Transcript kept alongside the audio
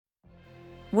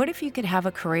What if you could have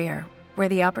a career where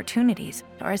the opportunities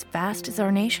are as vast as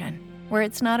our nation, where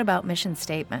it's not about mission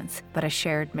statements, but a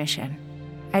shared mission?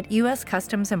 At U.S.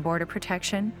 Customs and Border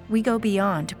Protection, we go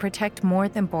beyond to protect more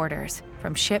than borders.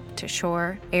 From ship to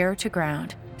shore, air to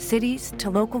ground, cities to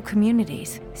local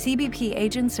communities, CBP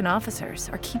agents and officers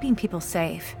are keeping people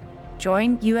safe.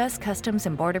 Join U.S. Customs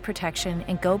and Border Protection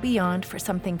and go beyond for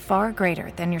something far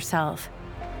greater than yourself.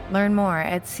 Learn more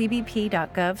at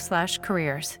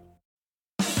cbp.gov/careers.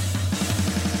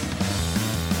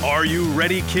 Are you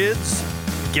ready, kids?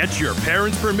 Get your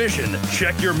parents' permission,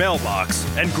 check your mailbox,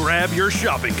 and grab your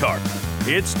shopping cart.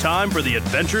 It's time for the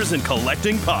Adventures in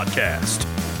Collecting podcast.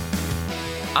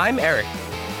 I'm Eric.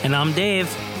 And I'm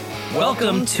Dave.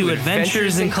 Welcome to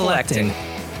Adventures in Collecting,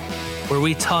 where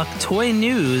we talk toy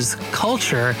news,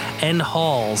 culture, and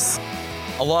hauls,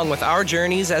 along with our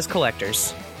journeys as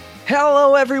collectors.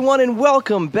 Hello, everyone, and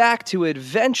welcome back to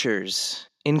Adventures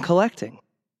in Collecting.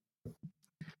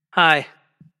 Hi.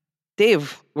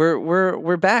 Dave,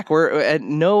 we're back. We're at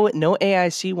no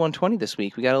AIC 120 this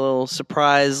week. We got a little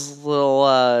surprise,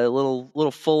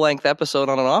 little full length episode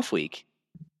on an off week.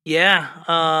 Yeah.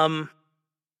 No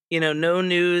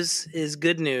news is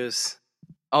good news.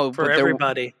 Oh, for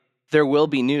everybody. There will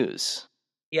be news.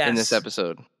 Yes. In this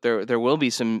episode. There will be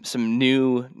some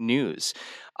new news.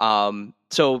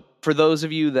 So for those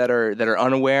of you that are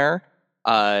unaware,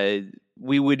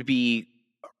 we would be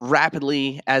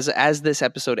rapidly, as this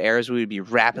episode airs, we would be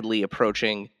rapidly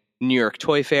approaching New York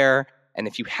Toy Fair. And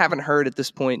if you haven't heard at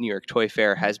this point, New York Toy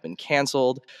Fair has been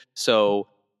canceled. So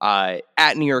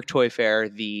at New York Toy Fair,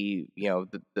 the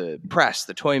press,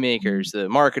 the toy makers, the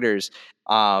marketers,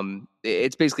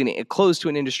 it's basically closed to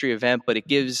an industry event, but it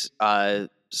gives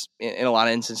in a lot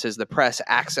of instances the press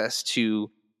access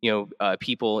to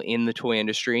people in the toy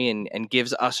industry and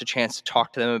gives us a chance to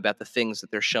talk to them about the things that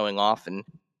they're showing off and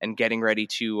getting ready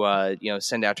to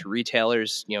send out to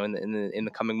retailers in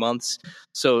the coming months.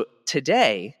 So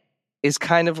today is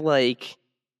kind of like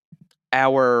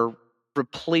our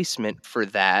replacement for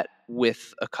that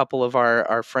with a couple of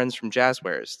our friends from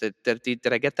Jazzwares. Did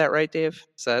I get that right, Dave?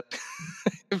 Is that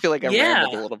I feel like I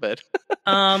rambled a little bit.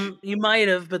 You might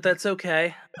have, but that's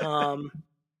okay. I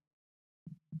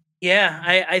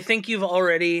think you've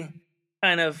already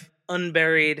kind of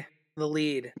unburied the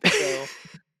lead. So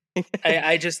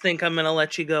I just think I'm going to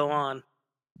let you go on.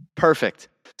 Perfect.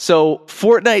 So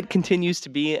Fortnite continues to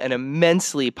be an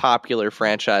immensely popular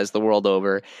franchise the world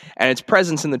over, and its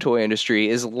presence in the toy industry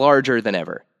is larger than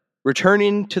ever.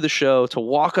 Returning to the show to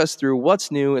walk us through what's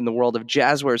new in the world of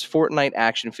Jazzwares Fortnite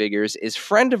action figures is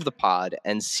friend of the pod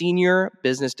and Senior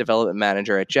Business Development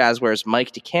Manager at Jazzwares,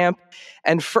 Mike DeCamp,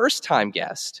 and first-time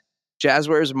guest,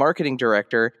 Jazzwares Marketing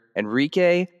Director,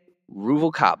 Enrique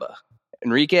Ruvalcaba.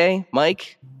 Enrique,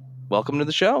 Mike, welcome to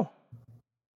the show.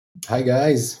 Hi,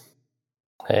 guys.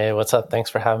 Hey, what's up? Thanks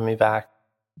for having me back.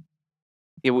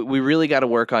 Yeah, we really got to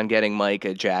work on getting Mike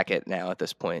a jacket now at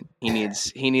this point. He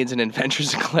needs an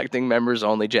Adventures in Collecting members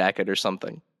only jacket or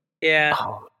something. Yeah.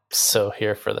 Oh, I'm so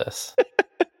here for this.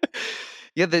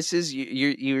 Yeah, this is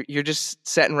you're just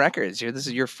setting records. This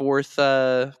is your fourth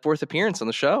appearance on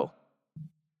the show.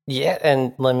 Yeah,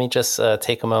 and let me just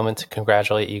take a moment to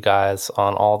congratulate you guys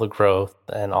on all the growth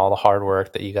and all the hard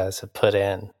work that you guys have put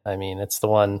in. I mean, it's the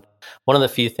one of the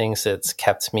few things that's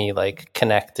kept me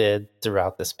connected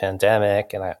throughout this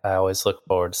pandemic, and I always look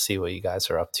forward to see what you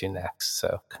guys are up to next.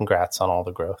 So congrats on all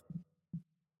the growth.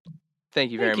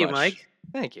 Thank you very much. Thank you, Mike.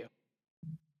 Thank you.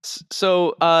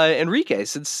 So, Enrique,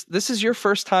 since this is your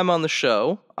first time on the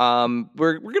show,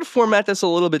 we're going to format this a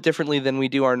little bit differently than we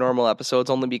do our normal episodes,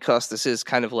 only because this is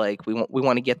kind of like we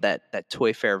want to get that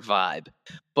Toy Fair vibe.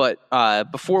 But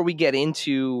before we get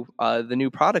into the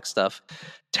new product stuff,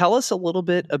 tell us a little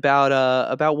bit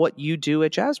about what you do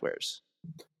at Jazzwares.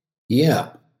 Yeah,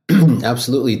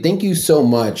 absolutely. Thank you so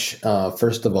much,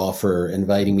 first of all, for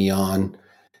inviting me on.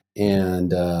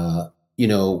 And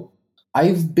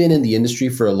I've been in the industry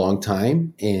for a long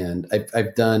time, and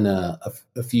I've done a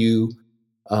few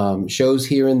shows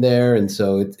here and there, and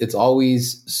so it's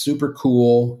always super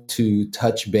cool to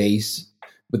touch base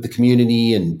with the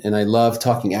community, and I love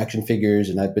talking action figures,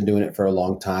 and I've been doing it for a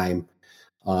long time.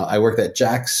 I worked at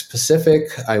Jakks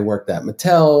Pacific, I worked at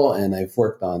Mattel, and I've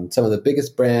worked on some of the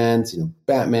biggest brands,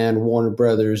 Batman, Warner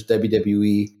Brothers,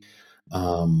 WWE,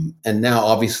 and now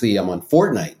obviously I'm on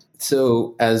Fortnite.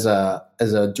 So as a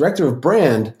director of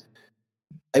brand,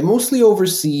 I mostly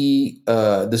oversee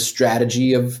the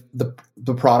strategy of the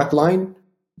product line,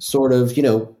 sort of,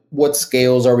 what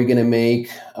scales are we going to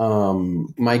make?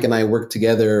 Mike and I work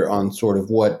together on sort of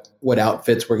what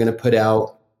outfits we're going to put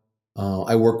out.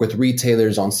 I work with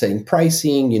retailers on setting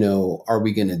pricing. Are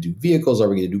we going to do vehicles? Are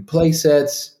we going to do play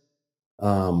sets?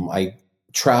 I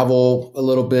travel a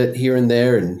little bit here and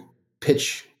there and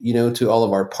pitch, to all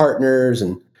of our partners.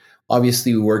 And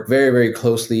obviously, we work very, very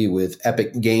closely with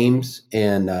Epic Games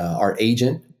and our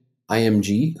agent,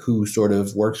 IMG, who sort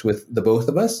of works with the both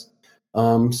of us.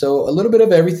 So a little bit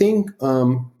of everything,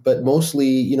 but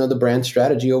mostly, the brand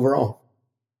strategy overall.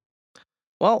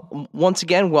 Well, once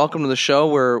again, welcome to the show.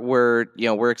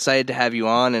 We're excited to have you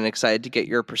on and excited to get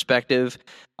your perspective,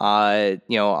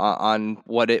 on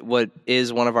what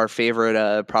is one of our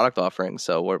favorite product offerings.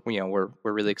 So we're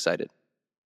really excited.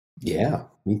 Yeah,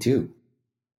 me too.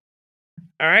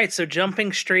 All right, so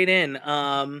jumping straight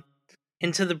into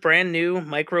the brand new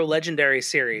Micro Legendary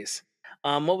series.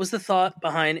 What was the thought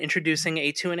behind introducing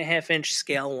a 2.5-inch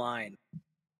scale line?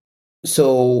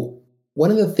 So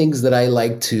one of the things that I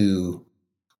like to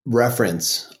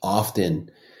reference often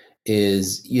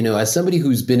is, as somebody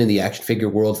who's been in the action figure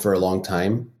world for a long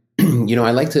time,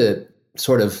 I like to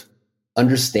sort of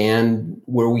understand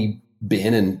where we've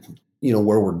been and,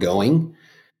 where we're going.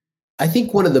 I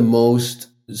think one of the most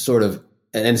sort of,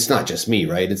 and it's not just me,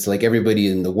 right? It's like everybody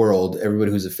in the world,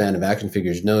 everybody who's a fan of action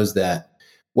figures knows that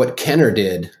what Kenner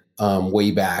did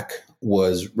way back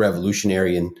was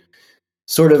revolutionary and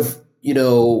sort of,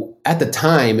 at the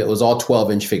time it was all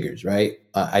 12-inch figures, right?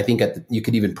 I think you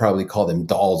could even probably call them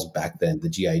dolls back then, the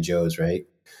G.I. Joes, right?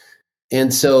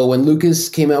 And so when Lucas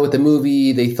came out with the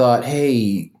movie, they thought,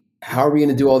 hey, how are we going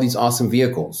to do all these awesome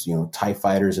vehicles, TIE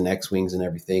fighters and X-Wings and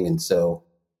everything? And so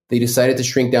they decided to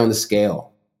shrink down the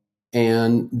scale.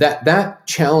 And that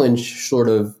challenge sort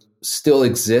of still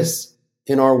exists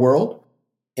in our world.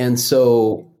 And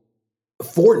so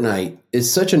Fortnite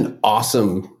is such an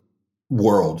awesome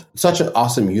world, such an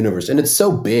awesome universe, and it's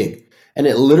so big, and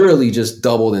it literally just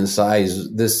doubled in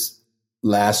size this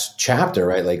last chapter,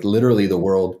 right? Like literally the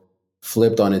world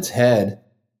flipped on its head,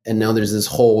 and now there's this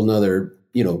whole nother,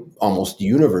 almost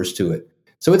universe to it.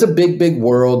 So it's a big, big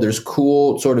world. There's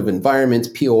cool sort of environments,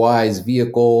 POIs,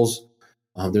 vehicles.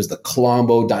 There's the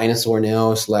Colombo dinosaur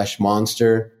now /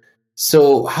 monster.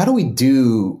 So how do we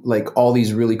do like all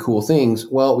these really cool things?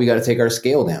 Well, we got to take our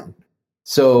scale down.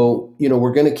 So,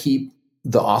 we're going to keep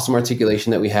the awesome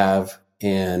articulation that we have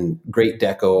and great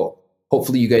deco.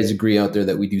 Hopefully you guys agree out there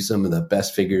that we do some of the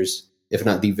best figures, if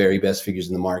not the very best figures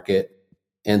in the market.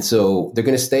 And so they're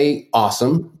going to stay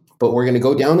awesome, but we're going to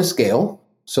go down a scale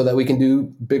so that we can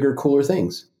do bigger, cooler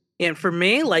things. And for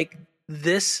me, like,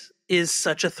 this is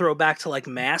such a throwback to like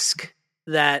Mask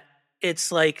that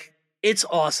it's like, it's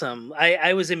awesome.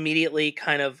 I was immediately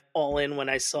kind of all in when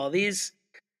I saw these.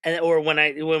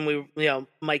 When we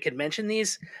Mike had mentioned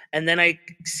these, and then I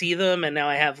see them, and now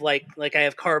I have like I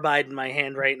have Carbide in my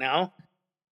hand right now.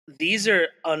 These are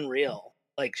unreal,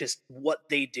 like just what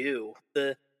they do.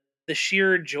 The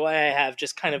sheer joy I have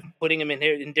just kind of putting him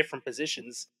in different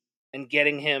positions and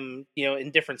getting him in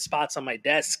different spots on my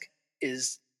desk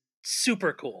is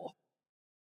super cool.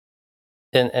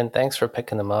 And thanks for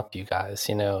picking them up, you guys.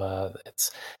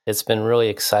 It's been really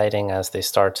exciting as they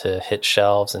start to hit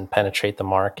shelves and penetrate the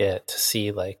market to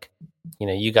see, like,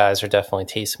 you guys are definitely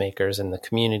tastemakers in the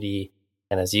community,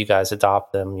 and as you guys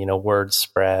adopt them, word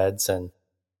spreads, and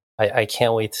I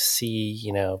can't wait to see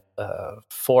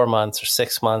 4 months or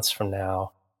 6 months from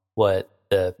now what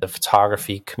the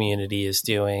photography community is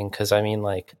doing, because I mean,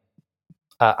 like,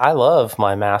 I love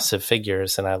my massive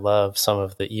figures, and I love some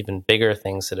of the even bigger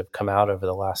things that have come out over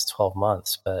the last 12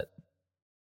 months. But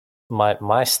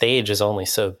my stage is only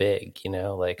so big,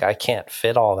 like I can't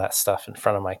fit all that stuff in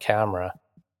front of my camera.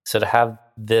 So to have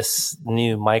this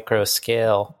new micro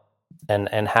scale and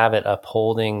have it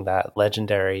upholding that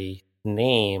legendary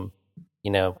name,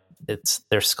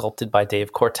 they're sculpted by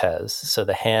Dave Cortez. So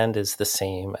the hand is the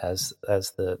same as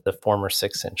the former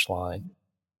 6-inch line.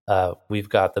 We've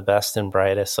got the best and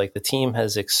brightest. Like, the team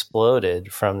has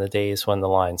exploded from the days when the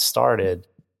line started.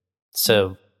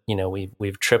 So,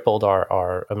 we've tripled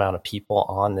our amount of people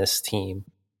on this team.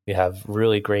 We have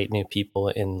really great new people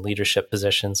in leadership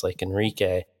positions like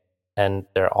Enrique, and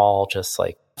they're all just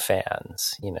like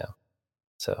fans,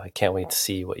 So I can't wait to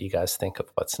see what you guys think of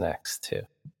what's next too.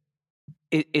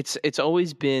 It's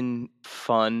always been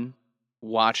fun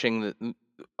watching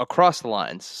across the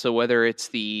lines. So whether it's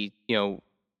the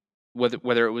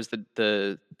whether it was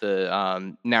the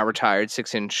now retired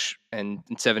 6-inch and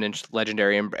 7-inch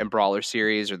legendary and brawler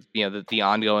series, or the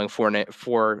ongoing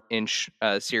 4-inch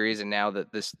series, and now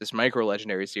this micro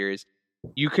legendary series,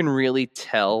 you can really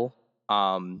tell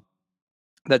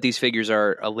that these figures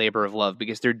are a labor of love,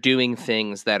 because they're doing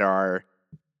things that are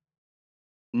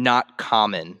not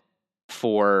common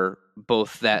for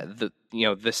both the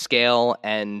scale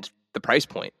and the price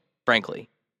point, frankly.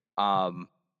 And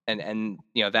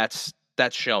that's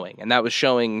showing, and that was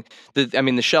showing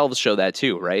the shelves show that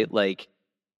too, right? Like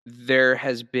there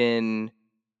has been,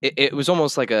 it was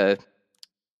almost like a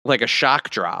shock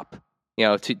drop,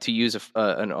 to use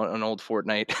an old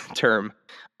Fortnite term,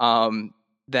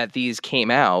 that these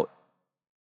came out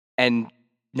and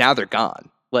now they're gone.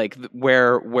 Like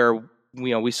where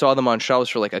we saw them on shelves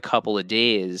for like a couple of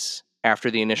days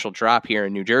after the initial drop here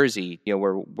in New Jersey,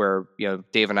 where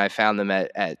Dave and I found them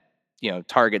at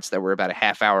Targets that were about a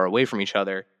half hour away from each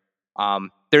other.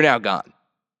 They're now gone.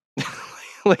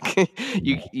 Like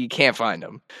you can't find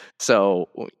them. So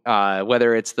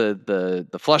whether it's the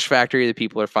Flush Factory that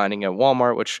people are finding at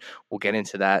Walmart, which we'll get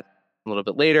into that a little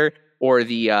bit later, or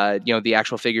the the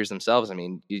actual figures themselves, I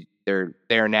mean,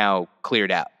 they're now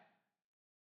cleared out.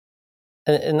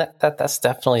 And that's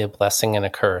definitely a blessing and a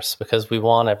curse, because we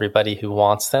want everybody who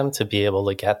wants them to be able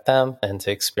to get them and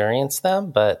to experience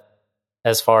them. But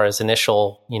as far as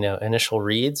initial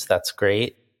reads, that's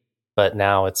great. But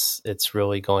now it's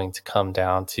really going to come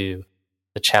down to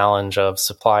the challenge of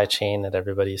supply chain that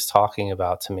everybody's talking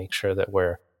about, to make sure that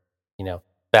we're,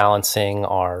 balancing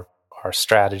our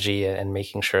strategy and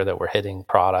making sure that we're hitting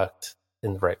product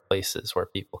in the right places where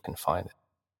people can find it.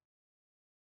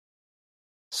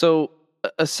 So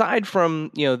aside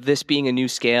from this being a new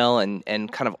scale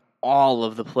and kind of all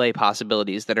of the play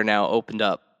possibilities that are now opened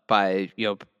up by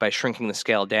shrinking the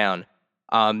scale down,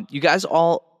 you guys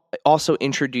all also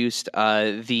introduced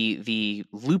the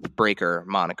Loop Breaker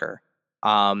moniker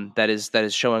that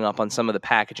is showing up on some of the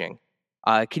packaging.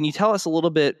 Can you tell us a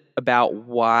little bit about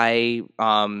why,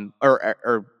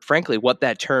 or frankly, what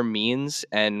that term means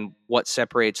and what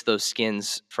separates those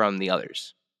skins from the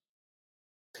others?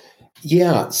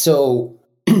 Yeah, so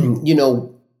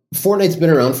Fortnite's been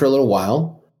around for a little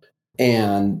while,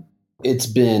 and it's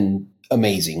been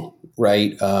amazing,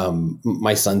 right?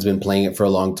 My son's been playing it for a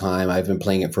long time. I've been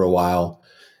playing it for a while,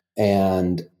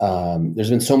 and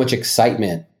there's been so much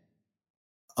excitement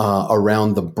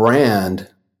around the brand,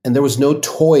 and there was no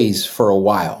toys for a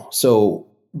while. So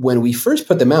when we first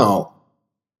put them out,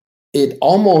 it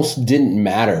almost didn't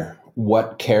matter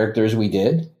what characters we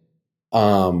did.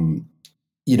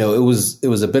 It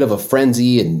was a bit of a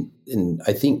frenzy, and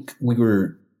I think we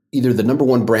were either the number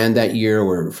one brand that year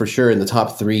or for sure in the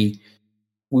top 3.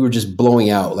 We were just blowing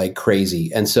out like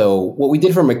crazy. And so what we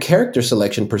did from a character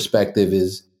selection perspective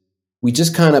is we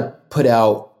just kind of put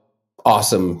out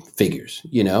awesome figures,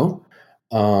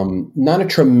 not a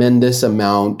tremendous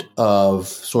amount of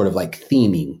sort of like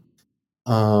theming.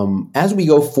 As we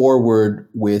go forward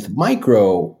with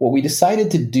Micro, what we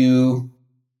decided to do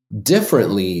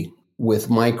differently with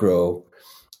Micro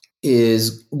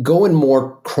is go in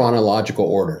more chronological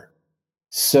order.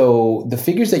 So the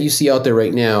figures that you see out there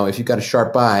right now, if you've got a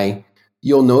sharp eye,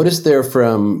 you'll notice they're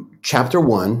from Chapter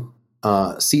 1,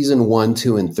 Season 1,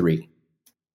 2, and 3.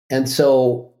 And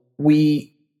so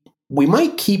we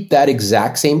might keep that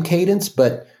exact same cadence,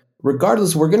 but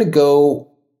regardless, we're going to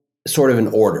go sort of in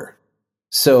order.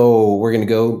 So we're going to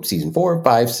go Season 4,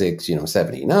 5, 6,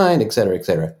 7, 8, 9, et cetera, et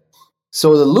cetera.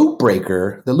 So the Loop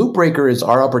Breaker is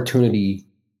our opportunity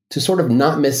to sort of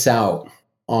not miss out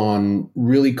on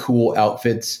really cool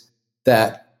outfits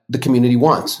that the community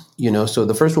wants, So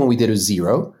the first one we did was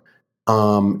Zero.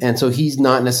 And so he's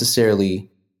not necessarily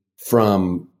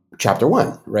from Chapter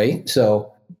 1, right?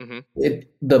 So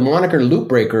the moniker Loop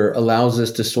Breaker allows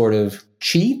us to sort of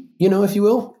cheat, if you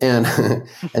will, and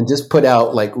and just put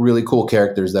out like really cool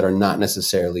characters that are not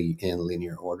necessarily in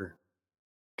linear order.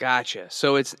 Gotcha.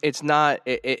 So it's not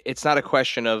a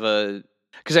question of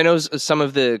because I know some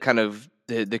of the kind of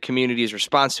the community's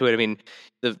response to it. I mean,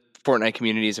 the Fortnite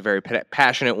community is a very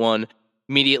passionate one.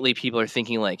 Immediately, people are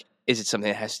thinking like, is it something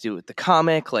that has to do with the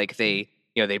comic? Like they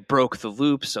broke the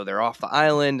loop, so they're off the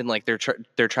island, and like they're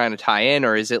trying to tie in,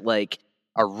 or is it like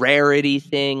a rarity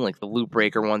thing? Like the Loop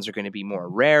Breaker ones are going to be more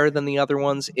rare than the other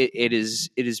ones. It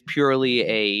is purely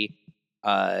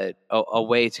a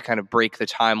way to kind of break the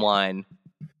timeline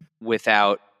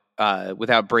without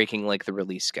breaking like the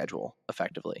release schedule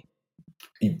effectively.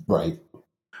 Right.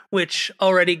 Which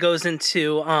already goes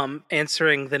into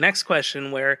answering the next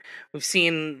question, where we've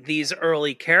seen these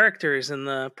early characters in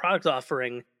the product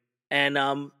offering,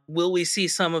 and will we see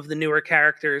some of the newer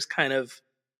characters kind of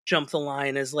jump the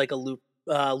line as like a loop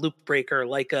breaker,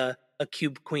 like a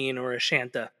Cube Queen or a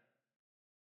Shanta?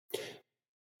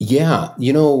 Yeah,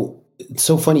 it's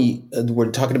so funny.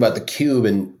 We're talking about the Cube,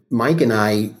 and Mike and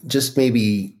I just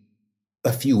maybe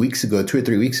a few weeks ago, 2 or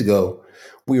 3 weeks ago,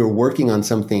 we were working on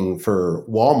something for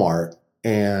Walmart,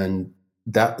 and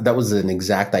that was an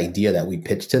exact idea that we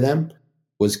pitched to them,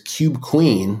 was Cube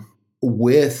Queen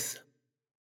with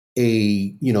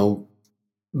a,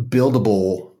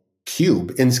 buildable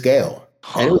cube in scale.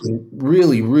 And it was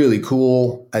really, really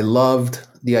cool. I loved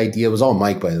the idea. It was all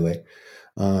Mike, by the way.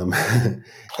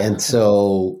 And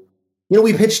so,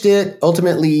 we pitched it.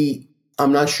 Ultimately,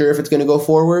 I'm not sure if it's going to go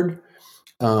forward.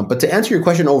 But to answer your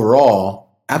question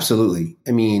overall, absolutely.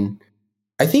 I mean,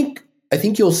 I think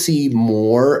you'll see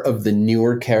more of the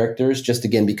newer characters, just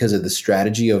again because of the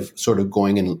strategy of sort of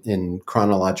going in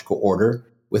chronological order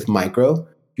with Micro.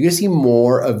 You're going to see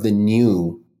more of the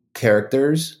new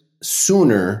characters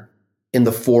sooner in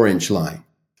the 4-inch line.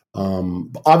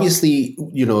 Obviously,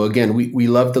 again, we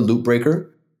love the Loop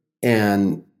Breaker,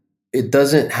 and it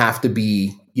doesn't have to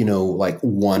be, like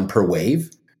one per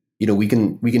wave. We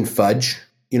can fudge,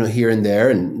 here and there,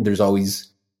 and there's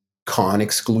always con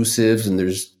exclusives, and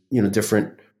there's,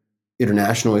 different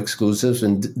international exclusives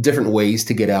and different ways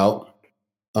to get out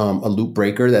a Loop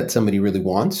Breaker that somebody really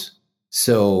wants.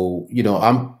 So,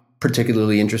 I'm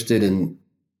particularly interested in,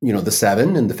 the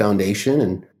 7 and the Foundation,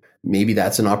 and maybe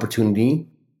that's an opportunity.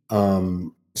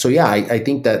 So yeah, I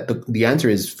think that the answer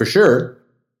is for sure.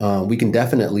 We can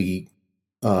definitely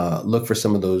look for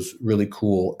some of those really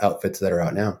cool outfits that are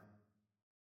out now.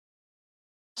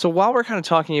 So while we're kind of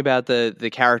talking about the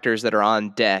characters that are on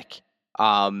deck,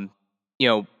 and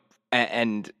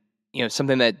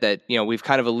something that we've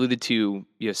kind of alluded to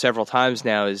several times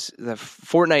now is that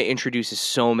Fortnite introduces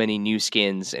so many new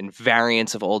skins and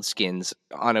variants of old skins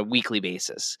on a weekly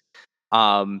basis.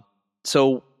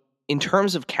 So in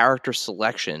terms of character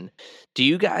selection, do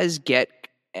you guys get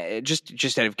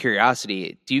just out of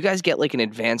curiosity, do you guys get like an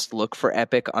advanced look for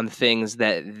Epic on things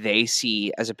that they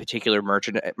see as a particular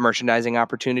merchandising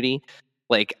opportunity?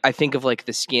 Like I think of like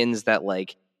the skins that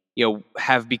like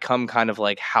have become kind of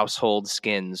like household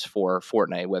skins for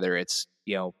Fortnite, whether it's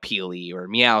Peely or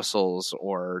Meowscles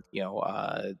or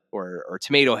or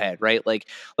Tomato Head, right? Like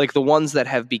the ones that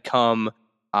have become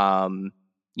kind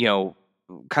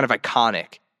of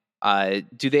iconic.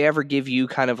 Do they ever give you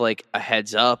kind of like a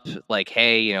heads up, like,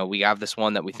 hey, we have this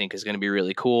one that we think is going to be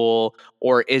really cool?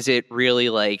 Or is it really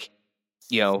like,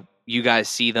 you guys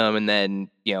see them and then,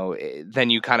 then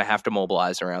you kind of have to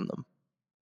mobilize around them?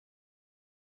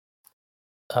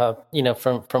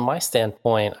 From my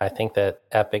standpoint, I think that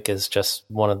Epic is just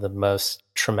one of the most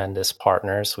tremendous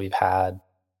partners we've had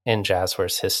in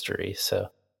Jazzware's history. So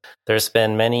there's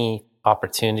been many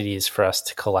opportunities for us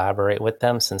to collaborate with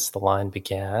them since the line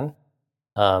began.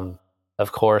 Of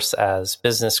course, as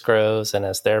business grows and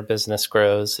as their business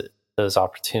grows, those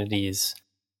opportunities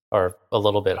are a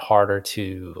little bit harder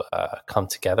to come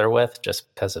together with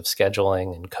just because of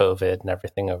scheduling and COVID and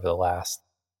everything over the last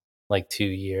 2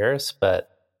 years. But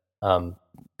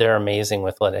they're amazing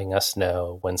with letting us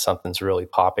know when something's really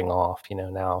popping off.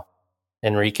 Now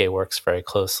Enrique works very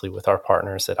closely with our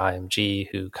partners at IMG,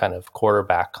 who kind of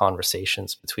quarterback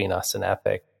conversations between us and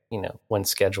Epic, when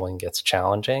scheduling gets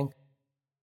challenging.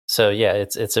 So yeah,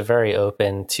 it's a very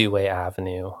open two-way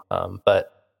avenue.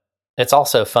 But it's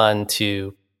also fun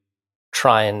to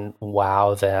try and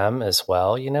wow them as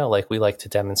well. Like we like to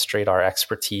demonstrate our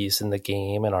expertise in the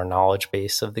game and our knowledge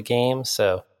base of the game.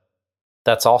 So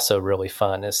that's also really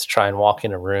fun, is to try and walk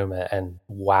in a room and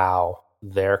wow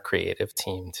their creative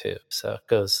team too. So it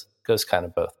goes kind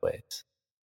of both ways.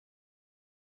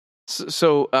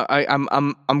 So I'm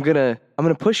gonna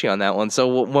push you on that one.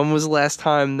 So when was the last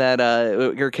time that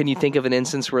or can you think of an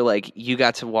instance where like you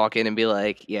got to walk in and be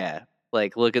like, yeah,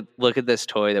 like look at this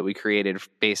toy that we created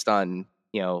based on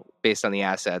the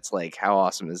assets, like how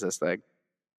awesome is this thing?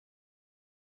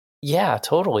 Yeah,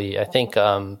 totally. I think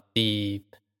the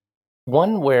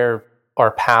one where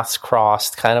our paths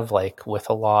crossed kind of like with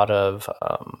a lot of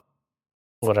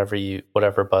whatever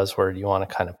buzzword you want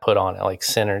to kind of put on it, like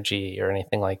synergy or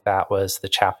anything like that, was the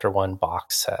Chapter 1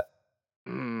 box set.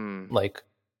 Like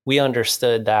we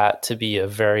understood that to be a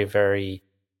very, very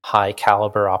high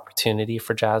caliber opportunity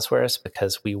for Jazzwares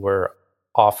because we were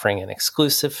offering an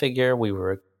exclusive figure. We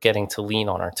were getting to lean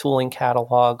on our tooling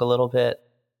catalog a little bit.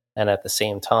 And at the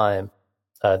same time,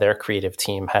 their creative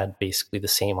team had basically the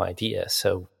same idea.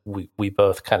 So we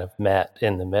both kind of met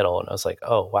in the middle, and I was like,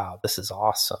 oh, wow, this is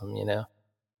awesome,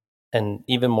 And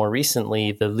even more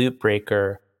recently, the Loop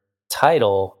Breaker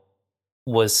title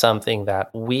was something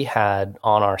that we had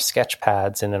on our sketch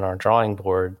pads and in our drawing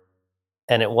board.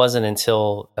 And it wasn't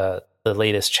until the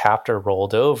latest chapter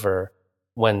rolled over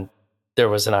when there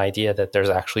was an idea that there's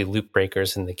actually Loop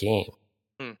Breakers in the game.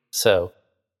 So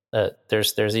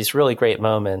there's these really great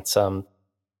moments. And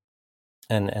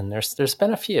there's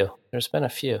been a few. There's been a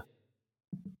few.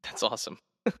 That's awesome.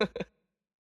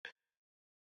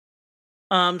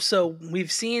 So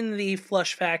we've seen the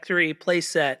Flush Factory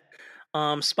playset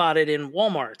spotted in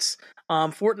Walmarts.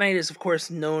 Fortnite is, of course,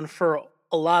 known for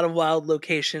a lot of wild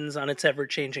locations on its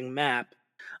ever-changing map.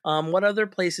 What other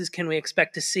places can we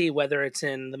expect to see, whether it's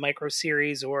in the Micro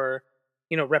Series or,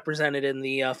 represented in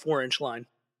the 4-inch line?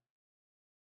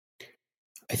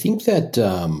 I think that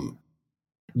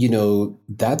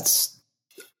that's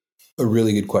a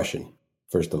really good question.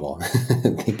 First of all,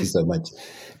 thank you so much.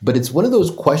 But it's one of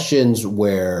those questions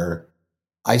where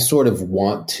I sort of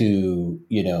want to,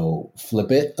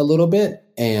 flip it a little bit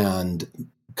and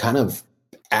kind of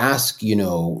ask,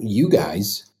 you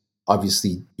guys,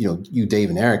 obviously, you, Dave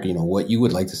and Eric, what you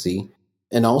would like to see,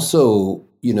 and also,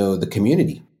 the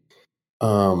community.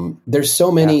 There's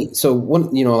so many. Yeah. So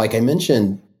one, like I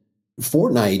mentioned,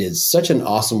 Fortnite is such an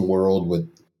awesome world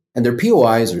and their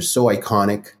POIs are so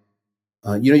iconic.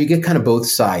 You get kind of both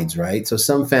sides, right? So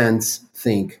some fans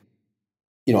think,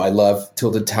 I love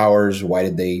Tilted Towers. Why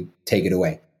did they take it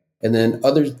away? And then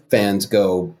other fans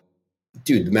go,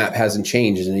 dude, the map hasn't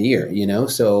changed in a year,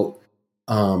 So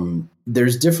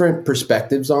there's different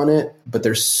perspectives on it, but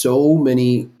there's so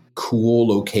many cool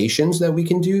locations that we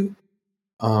can do.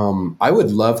 I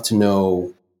would love to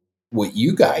know what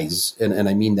you guys, and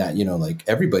I mean that, like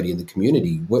everybody in the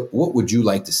community, what would you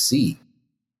like to see?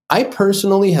 I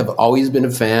personally have always been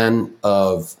a fan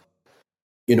of,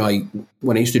 when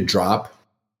I used to drop,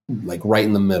 like right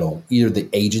in the middle, either the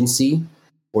agency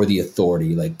or the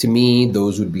authority. Like to me,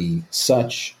 those would be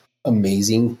such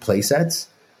amazing play sets.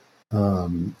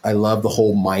 I love the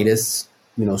whole Midas,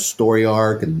 story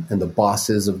arc and the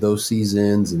bosses of those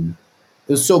seasons. And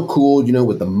it was so cool,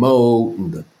 with the moat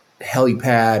and the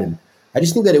helipad. And I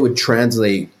just think that it would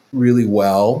translate really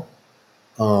well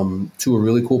to a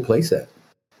really cool play set.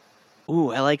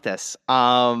 Ooh, I like this.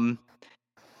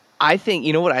 I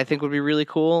think, what I think would be really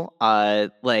cool?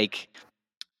 Like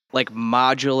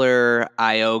modular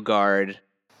IO guard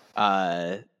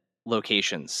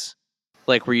locations.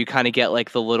 Like where you kind of get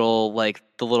like the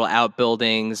little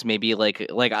outbuildings, maybe like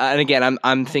and again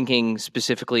I'm thinking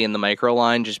specifically in the micro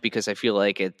line just because I feel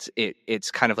like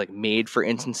it's kind of like made for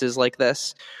instances like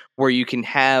this where you can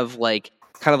have like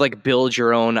kind of like build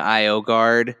your own IO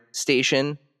guard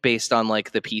station based on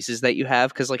like the pieces that you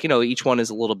have, because like each one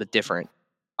is a little bit different.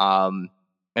 And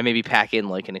maybe pack in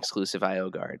like an exclusive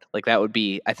IO guard. Like I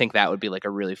think that would be like a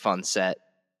really fun set.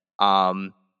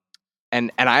 And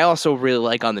I also really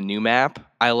like on the new map,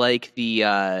 I like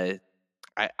the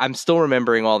I'm still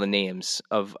remembering all the names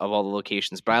of all the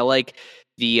locations, but I like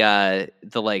it's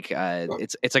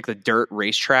like the dirt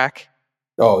racetrack.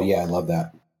 Oh yeah, I love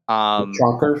that.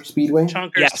 Chonker Speedway.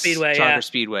 Speedway. Chonker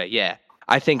Speedway. Yeah,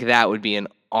 I think that would be an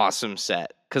awesome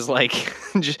set because like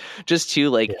just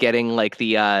getting like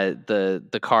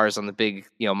the cars on the big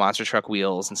monster truck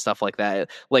wheels and stuff like that.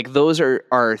 Like those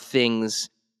are things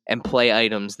and play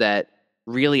items that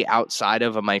really outside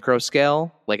of a micro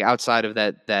scale, like outside of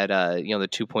that the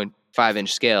 2.5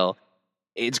 inch scale,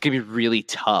 it's gonna be really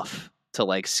tough to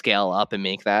like scale up and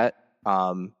make that.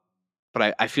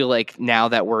 But I feel like now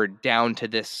that we're down to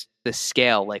this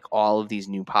scale, like all of these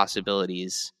new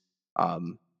possibilities, I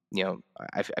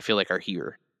feel like are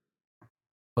here.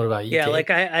 What about you? Yeah, Kate?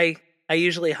 like I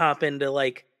usually hop into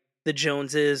like the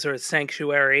Joneses or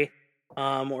Sanctuary,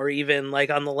 or even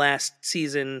like on the last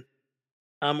season,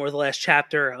 or the last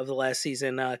chapter of the last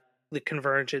season, the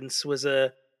Convergence was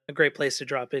a great place to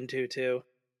drop into too.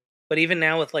 But even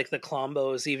now with like the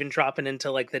Clombos, even dropping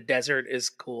into like the desert is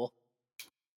cool.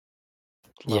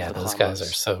 Yeah, those guys are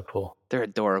so cool. They're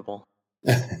adorable.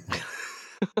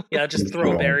 Yeah, just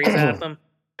throw berries at them.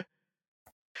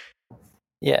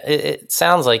 Yeah, it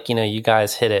sounds like you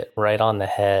guys hit it right on the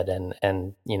head, and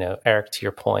Eric, to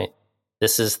your point,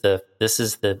 this is the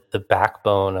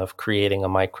backbone of creating a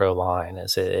micro line,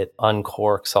 as it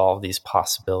uncorks all of these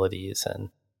possibilities, and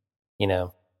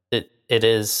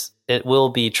it will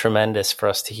be tremendous for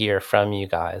us to hear from you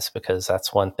guys, because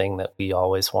that's one thing that we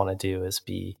always want to do is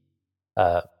be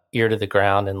ear to the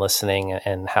ground and listening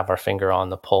and have our finger on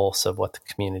the pulse of what the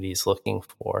community is looking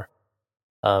for.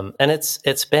 And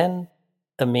it's been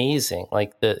amazing.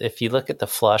 Like if you look at the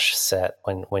Flush set,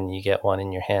 when you get one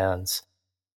in your hands,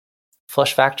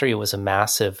 Flush Factory was a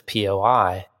massive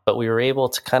POI, but we were able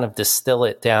to kind of distill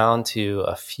it down to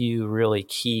a few really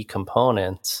key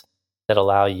components that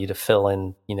allow you to fill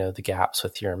in, the gaps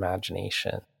with your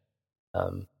imagination.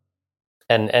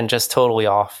 And just totally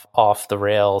off the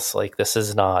rails. Like this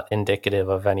is not indicative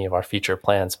of any of our future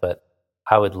plans, but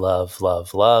I would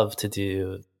love to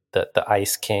do the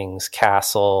Ice King's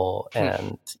castle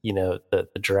and the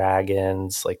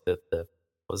dragons, like the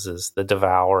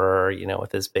Devourer,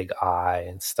 with his big eye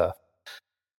and stuff.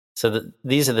 So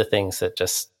these are the things that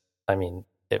just, I mean,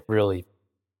 it really,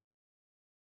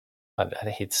 I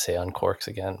hate to say uncorks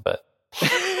again, but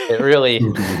it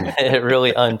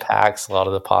really unpacks a lot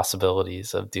of the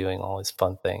possibilities of doing all these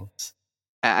fun things.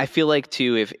 I feel like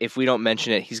too, if we don't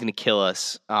mention it, he's going to kill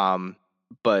us.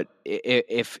 But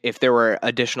if there were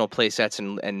additional play sets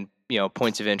and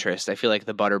points of interest, I feel like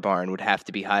the Butter Barn would have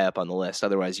to be high up on the list.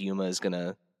 Otherwise, Yuma is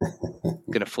gonna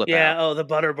flip out. Yeah. Oh, the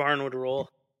Butter Barn would rule.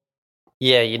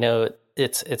 Yeah,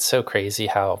 it's so crazy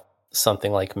how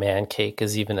something like Man Cake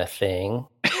is even a thing.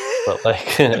 But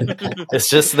like, it's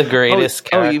just the greatest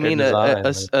character. Oh, you mean design.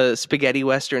 a spaghetti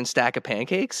western stack of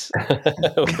pancakes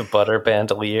with the butter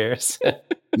bandoliers?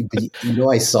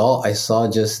 I saw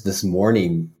just this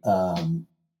morning.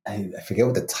 I forget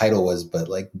what the title was, but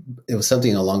like it was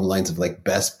something along the lines of like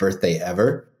best birthday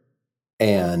ever,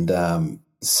 and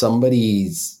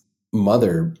somebody's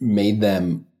mother made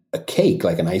them a cake,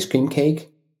 like an ice cream cake,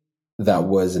 that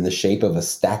was in the shape of a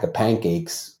stack of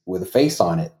pancakes with a face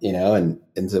on it, and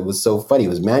it was so funny. It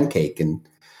was Man Cake, and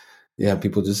yeah,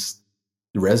 people just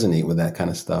resonate with that kind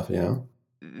of stuff,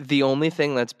 The only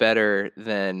thing that's better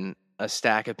than a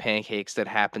stack of pancakes that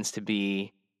happens to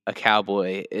be a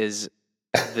cowboy is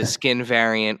the skin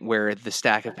variant where the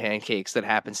stack of pancakes that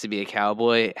happens to be a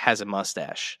cowboy has a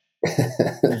mustache.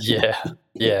 Yeah.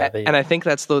 And I think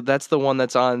that's the one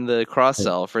that's on the cross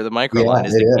sell for the micro line.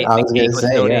 Is I the was cake gonna with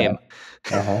say, no yeah. name.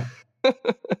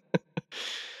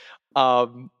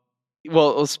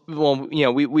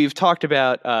 We've talked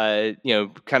about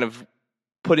kind of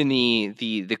putting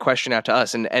the question out to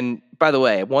us, and by the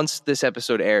way, once this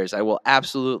episode airs, I will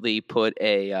absolutely put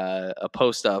a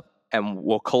post up, and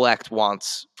we'll collect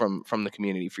wants from the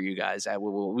community for you guys.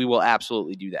 We will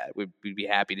absolutely do that. We'd be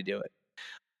happy to do it.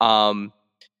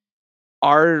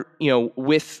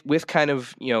 With kind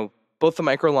of both the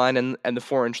micro line and the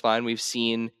 4-inch line, we've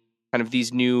seen kind of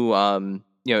these new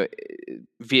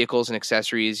vehicles and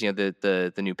accessories,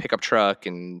 the new pickup truck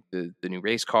and the new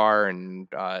race car and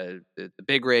the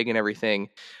big rig and everything.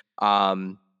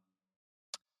 Are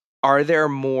there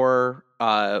more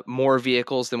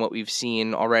vehicles than what we've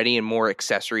seen already and more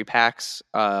accessory packs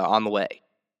on the way?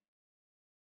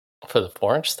 For the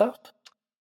 4-inch stuff?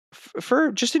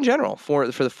 For just in general, for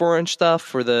the 4-inch stuff,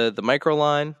 for the micro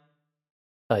line.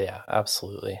 Oh yeah,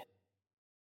 absolutely.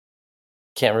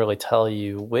 Can't really tell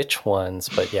you which ones,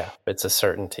 but yeah, it's a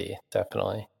certainty,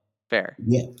 definitely. Fair.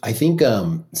 Yeah, I think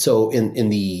so. In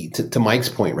the to Mike's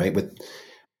point, right, with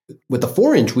the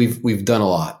 4-inch, we've done a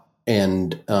lot,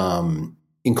 and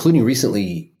including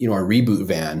recently, our reboot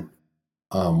van,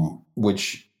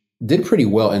 which did pretty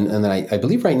well, and then I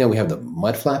believe right now we have the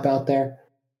mud flap out there.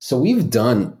 So we've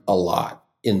done a lot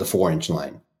in the 4-inch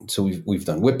line. So we've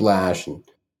done Whiplash, and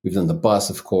we've done the bus,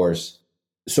 of course.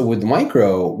 So with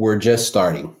micro, we're just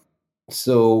starting.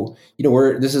 So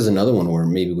this is another one where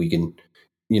maybe we can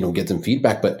get some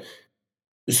feedback. But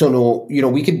so no,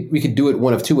 we could do it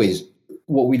one of two ways.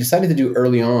 What we decided to do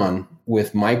early on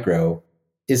with micro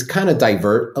is kind of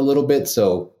divert a little bit.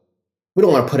 So we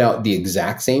don't want to put out the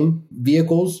exact same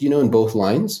vehicles, in both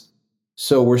lines.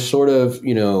 So we're sort of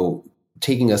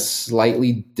taking a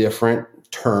slightly different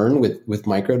turn with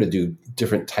micro to do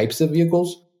different types of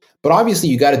vehicles. But obviously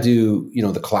you got to do,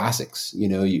 the classics.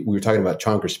 We were talking about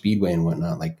Chonker Speedway and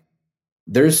whatnot. Like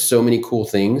there's so many cool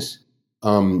things.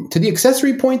 To the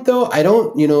accessory point though, I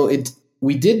don't,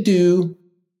 we did do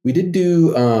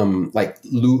like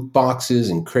loot boxes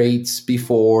and crates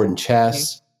before and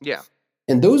chests. Yeah.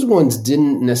 And those ones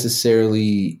didn't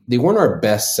necessarily, they weren't our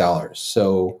best sellers.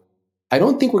 So I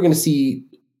don't think we're going to see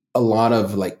a lot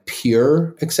of like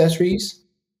pure accessories,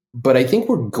 but I think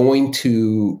we're going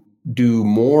to do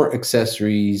more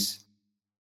accessories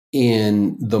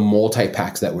in the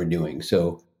multi-packs that we're doing.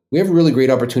 So we have a really great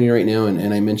opportunity right now.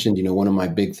 And I mentioned, one of my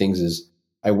big things is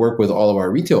I work with all of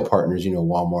our retail partners,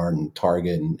 Walmart and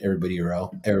Target and everybody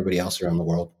else around the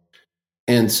world.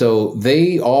 And so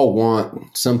they all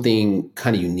want something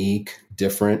kind of unique,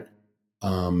 different.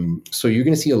 So you're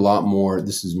going to see a lot more.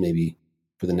 This is maybe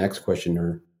for the next question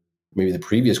or maybe the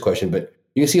previous question, but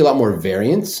you can see a lot more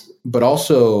variance, but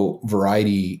also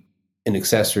variety and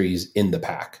accessories in the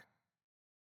pack.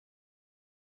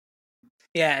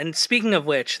 Yeah, and speaking of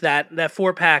which, that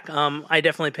 4-pack, I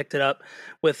definitely picked it up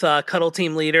with Cuddle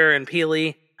Team Leader and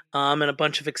Peely, and a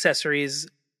bunch of accessories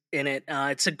in it.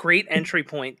 It's a great entry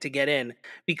point to get in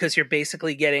because you're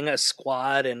basically getting a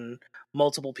squad and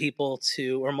multiple people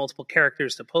or multiple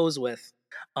characters to pose with.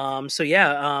 Are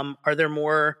there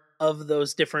more of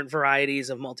those different varieties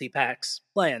of multi-packs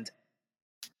planned?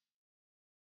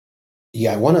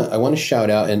 Yeah, I want to shout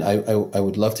out, and I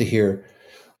would love to hear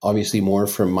obviously more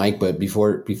from Mike. But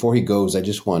before he goes, I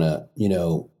just want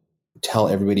to, tell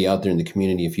everybody out there in the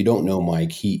community, if you don't know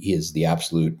Mike, he is the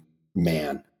absolute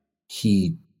man.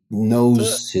 He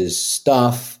knows his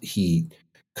stuff. He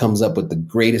comes up with the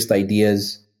greatest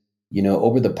ideas.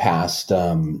 Over the past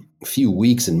few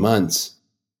weeks and months,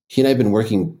 he and I have been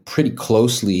working pretty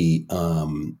closely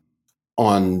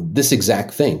on this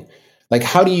exact thing. Like,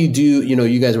 how do you do,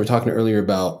 you guys were talking earlier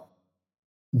about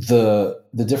the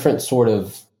different sort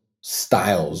of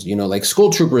styles, like Skull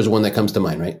Trooper is one that comes to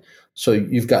mind, right? So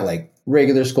you've got like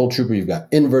regular Skull Trooper, you've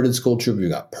got inverted Skull Trooper,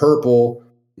 you've got purple,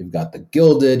 you've got the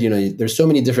gilded, there's so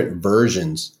many different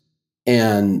versions.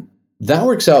 And that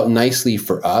works out nicely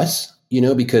for us,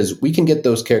 because we can get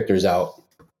those characters out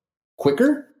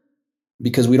quicker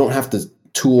because we don't have to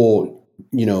tool,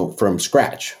 from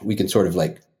scratch. We can sort of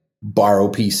like borrow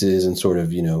pieces and sort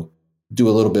of, do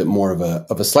a little bit more of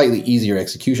a slightly easier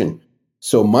execution.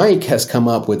 So Mike has come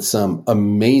up with some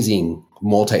amazing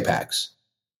multi-packs.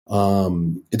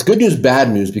 It's good news, bad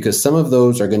news, because some of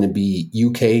those are going to be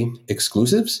UK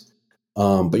exclusives,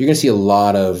 but you're going to see a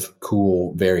lot of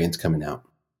cool variants coming out.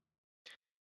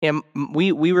 Yeah,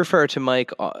 we refer to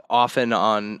Mike often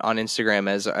on Instagram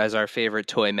as our favorite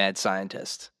toy mad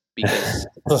scientist, because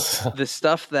the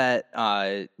stuff that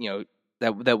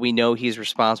that we know he's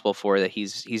responsible for, that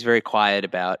he's very quiet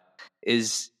about,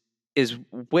 is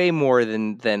way more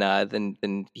than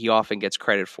he often gets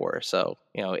credit for. So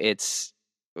it's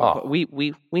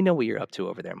we know what you're up to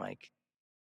over there, Mike.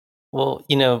 Well,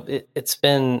 it's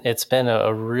been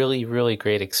a really, really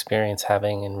great experience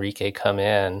having Enrique come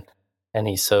in, and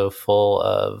he's so full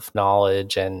of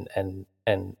knowledge and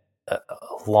a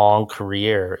long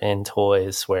career in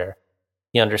toys where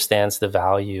he understands the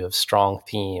value of strong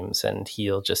themes, and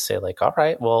he'll just say like, all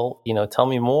right, well, tell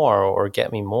me more or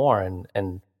get me more.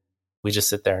 And we just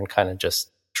sit there and kind of just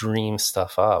dream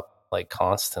stuff up like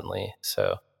constantly.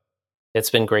 So it's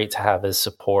been great to have his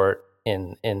support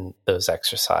in those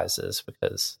exercises,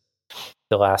 because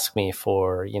they'll ask me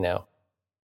for,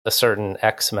 a certain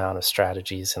X amount of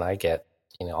strategies, and I get,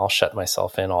 I'll shut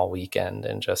myself in all weekend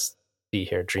and just be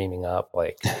here dreaming up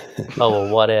like, oh, well,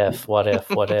 what if,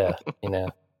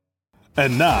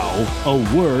 And now,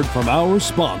 a word from our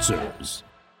sponsors.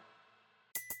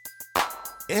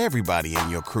 Everybody in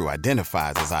your crew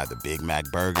identifies as either Big Mac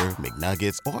Burger,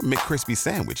 McNuggets, or McCrispy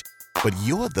Sandwich, but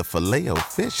you're the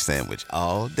Filet-O-Fish Sandwich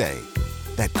all day.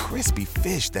 That crispy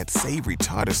fish, that savory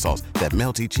tartar sauce, that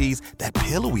melty cheese, that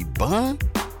pillowy bun.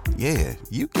 Yeah,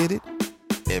 you get it.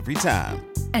 Every time.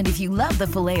 And if you love the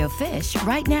Filet-O-Fish,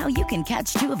 right now you can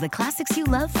catch two of the classics you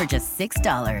love for just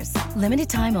 $6. Limited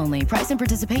time only. Price and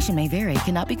participation may vary.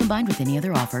 Cannot be combined with any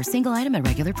other offer. Single item at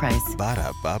regular price.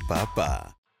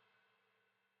 Ba-da-ba-ba-ba.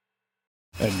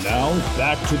 And now,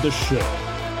 back to the show.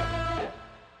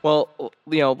 Well,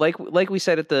 like we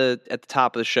said at the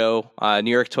top of the show,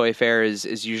 New York Toy Fair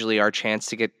is usually our chance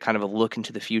to get kind of a look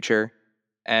into the future.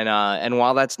 And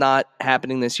while that's not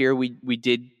happening this year, we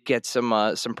did get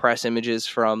some press images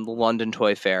from the London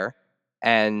Toy Fair,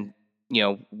 and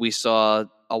we saw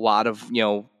a lot of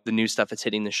the new stuff that's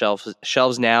hitting the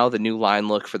shelves now. The new line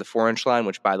look for the 4-inch line,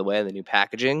 which, by the way, the new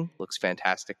packaging looks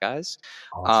fantastic, guys.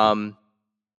 Awesome.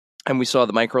 And we saw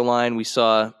the micro line. We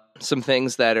saw some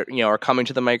things that are coming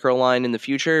to the micro line in the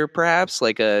future, perhaps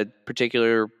like a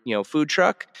particular food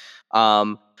truck.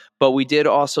 But we did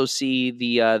also see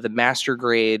the master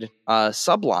grade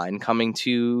subline coming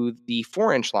to the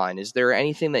 4-inch line. Is there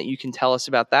anything that you can tell us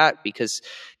about that? Because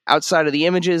outside of the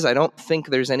images, I don't think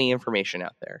there's any information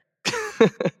out there.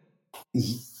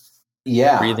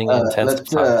 Yeah, breathing intensive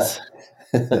times.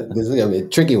 This is gonna be a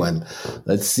tricky one.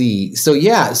 Let's see. So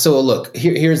look,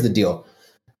 here's the deal.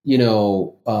 You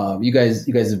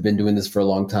guys have been doing this for a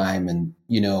long time, and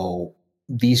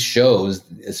these shows,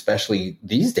 especially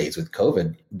these days with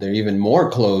COVID, they're even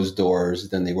more closed doors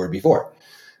than they were before.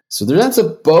 So there's not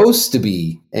supposed to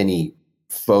be any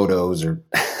photos or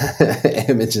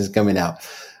images coming out.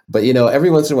 But, every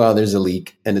once in a while there's a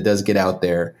leak and it does get out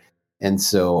there. And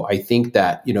so I think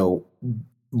that,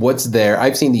 what's there,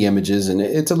 I've seen the images and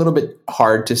it's a little bit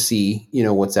hard to see,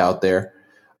 what's out there.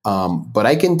 But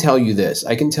I can tell you this.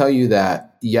 I can tell you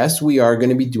that, yes, we are going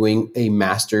to be doing a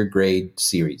master grade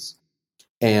series.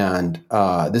 And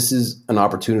this is an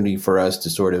opportunity for us to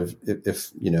sort of,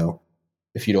 if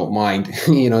you don't mind,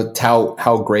 tout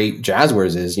how great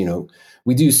Jazzwares is.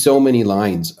 We do so many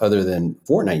lines other than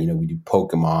Fortnite. We do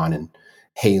Pokemon and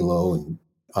Halo and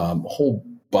a whole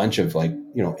bunch of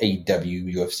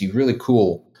AEW, UFC, really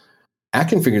cool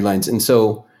action figure lines. And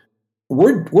so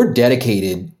we're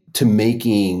dedicated to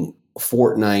making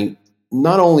Fortnite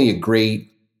not only a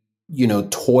great,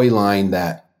 toy line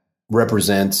that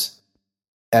represents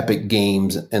Epic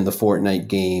Games and the Fortnite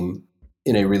game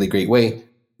in a really great way,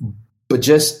 but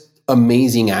just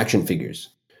amazing action figures.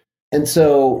 And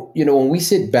so, when we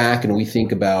sit back and we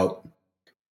think about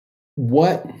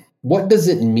what does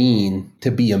it mean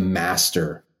to be a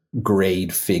master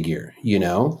grade figure,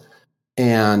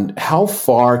 and how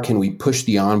far can we push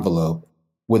the envelope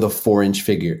with a 4-inch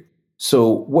figure? So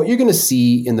what you're going to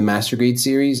see in the Master Grade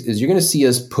series is you're going to see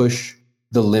us push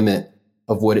the limit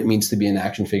of what it means to be an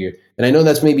action figure. And I know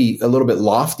that's maybe a little bit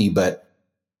lofty, but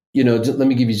let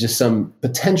me give you just some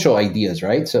potential ideas,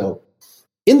 right? So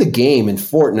in the game, in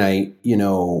Fortnite,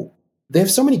 they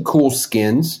have so many cool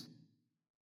skins.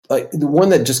 Like the one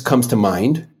that just comes to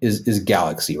mind is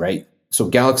Galaxy, right? So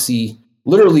Galaxy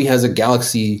literally has a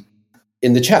galaxy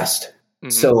in the chest.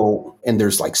 Mm-hmm. So, and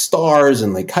there's like stars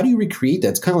and like, how do you recreate that?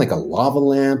 It's kind of like a lava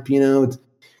lamp, it's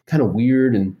kind of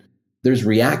weird. And there's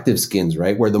reactive skins,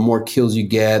 right? Where the more kills you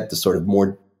get, the sort of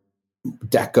more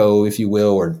deco, if you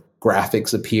will, or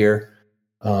graphics appear.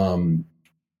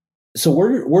 So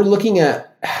we're looking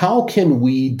at how can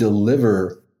we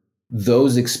deliver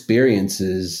those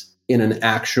experiences in an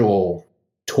actual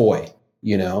toy,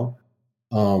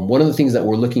 One of the things that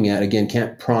we're looking at, again,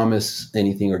 can't promise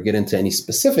anything or get into any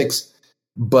specifics,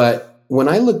 but when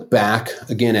I look back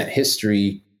again at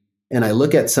history and I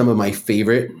look at some of my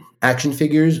favorite action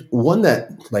figures, one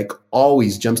that like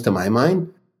always jumps to my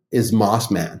mind is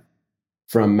Mossman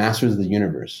from Masters of the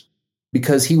Universe,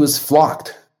 because he was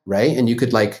flocked, right? And you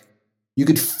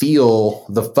could feel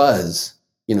the fuzz,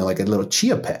 like a little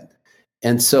chia pet.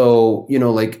 And so,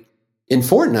 like in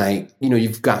Fortnite,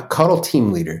 you've got Cuddle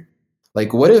Team Leader.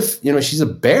 Like, what if, she's a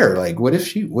bear? Like, what if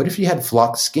she had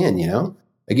flocked skin,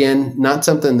 Again, not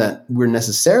something that we're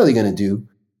necessarily going to do,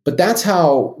 but that's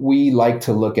how we like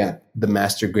to look at the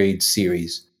Master Grade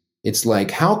series. It's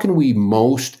like, how can we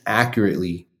most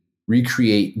accurately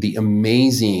recreate the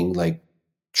amazing, like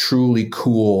truly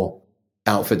cool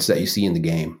outfits that you see in the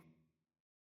game?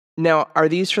 Now, are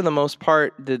these for the most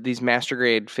part, these Master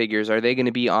Grade figures, are they going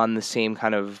to be on the same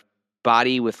kind of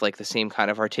body with like the same kind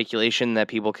of articulation that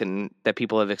people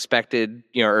have expected,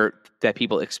 or that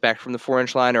people expect from the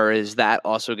 4-inch line, or is that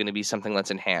also going to be something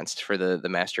that's enhanced for the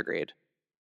Master Grade?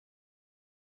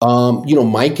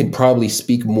 Mike could probably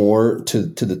speak more to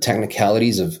the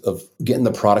technicalities of getting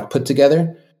the product put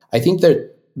together. I think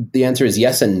that the answer is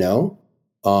yes and no.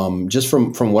 Just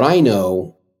from what I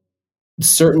know,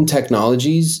 certain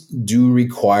technologies do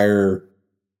require,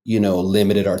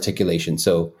 limited articulation.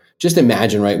 So just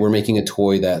imagine, right, we're making a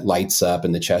toy that lights up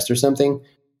in the chest or something.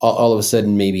 All of a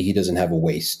sudden, maybe he doesn't have a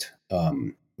waist,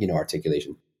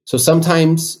 articulation. So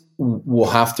sometimes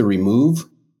we'll have to remove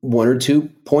 1 or 2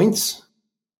 points.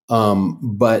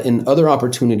 But in other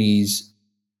opportunities,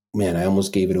 man, I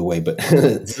almost gave it away. But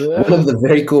one of the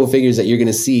very cool figures that you're going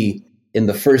to see in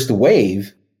the first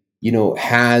wave,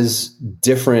 has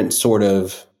different sort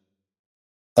of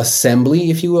assembly,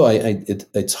 if you will.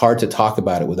 It's hard to talk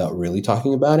about it without really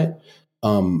talking about it.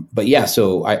 But yeah,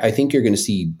 so I think you're going to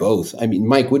see both. I mean,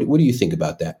 Mike, what do you think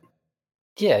about that?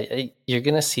 Yeah, you're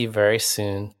going to see very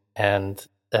soon. And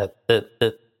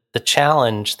the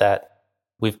challenge that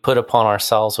we've put upon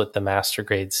ourselves with the Master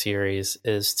Grade series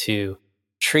is to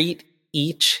treat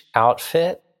each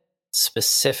outfit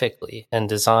specifically and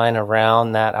design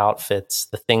around that outfit's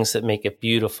the things that make it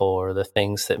beautiful or the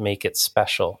things that make it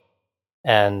special.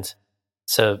 And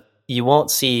so you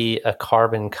won't see a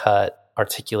carbon cut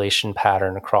articulation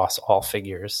pattern across all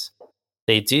figures.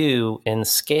 They do in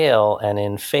scale and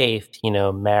in faith,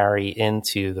 marry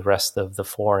into the rest of the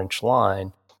 4-inch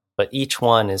line, but each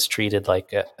one is treated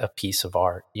like a piece of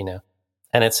art,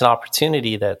 and it's an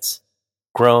opportunity that's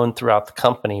grown throughout the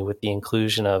company with the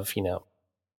inclusion of,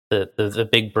 the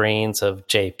big brains of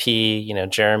JP,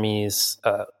 Jeremy's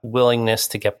willingness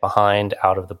to get behind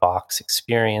out-of-the-box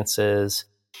experiences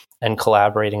and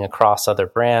collaborating across other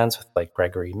brands with like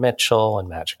Gregory Mitchell and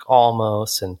Magic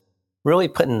Almos, and really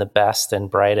putting the best and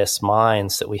brightest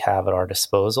minds that we have at our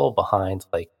disposal behind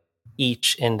like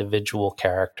each individual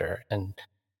character, and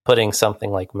putting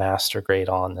something like Master Grade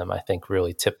on them, I think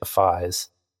really typifies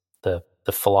the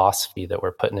philosophy that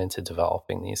we're putting into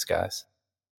developing these guys.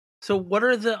 So what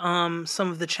are the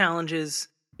some of the challenges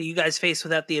that you guys face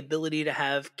without the ability to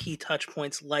have key touch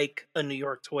points like a New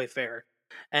York Toy Fair?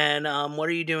 And what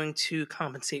are you doing to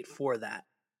compensate for that?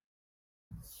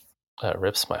 That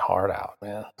rips my heart out,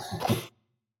 man.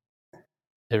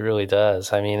 It really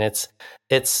does. I mean,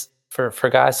 it's for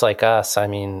guys like us. I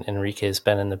mean, Enrique's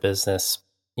been in the business,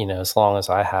 as long as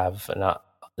I have.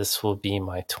 This will be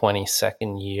my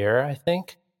 22nd year, I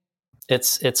think.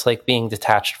 It's like being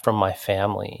detached from my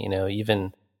family.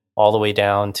 Even all the way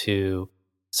down to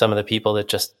some of the people that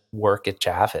just work at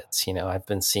Javits. You know, I've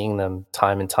been seeing them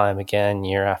time and time again,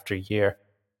 year after year.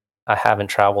 I haven't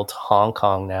traveled to Hong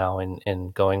Kong now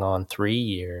in going on 3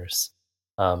 years.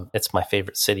 It's my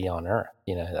favorite city on earth.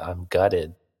 You know, I'm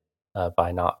gutted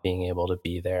by not being able to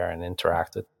be there and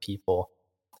interact with people.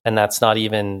 And that's not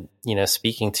even, you know,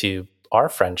 speaking to our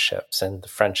friendships and the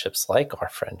friendships like our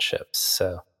friendships.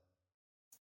 So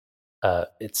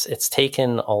it's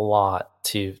taken a lot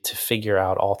to figure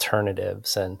out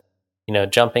alternatives. And, you know,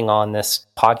 jumping on this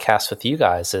podcast with you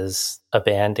guys is a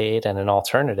Band-Aid and an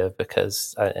alternative,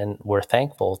 because and we're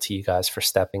thankful to you guys for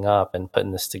stepping up and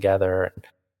putting this together and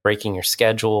breaking your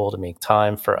schedule to make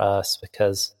time for us,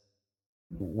 because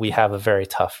we have a very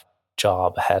tough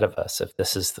job ahead of us if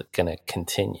this is going to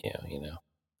continue, you know.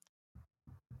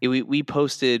 We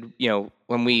posted, you know,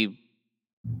 when we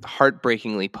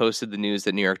heartbreakingly posted the news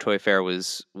that New York Toy Fair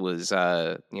was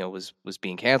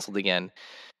being canceled again,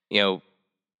 you know,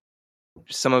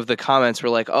 some of the comments were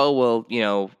like, oh, well, you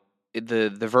know, the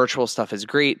virtual stuff is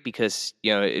great because,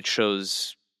 you know, it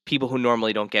shows people who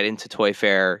normally don't get into Toy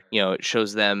Fair, you know, it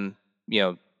shows them, you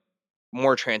know,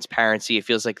 more transparency. It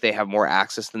feels like they have more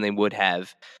access than they would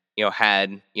have, you know,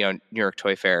 had, you know, New York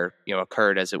Toy Fair, you know,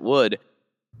 occurred as it would.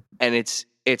 And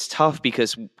it's tough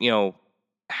because, you know,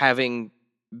 having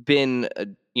been,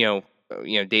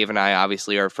 Dave and I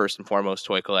obviously are first and foremost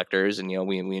toy collectors, and, you know,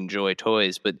 we enjoy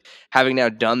toys, but having now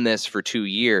done this for 2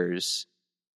 years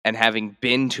and having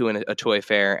been to a toy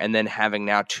fair and then having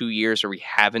now 2 years where we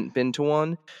haven't been to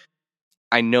one,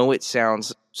 I know it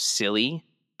sounds silly,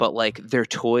 but like, they're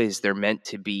toys, they're meant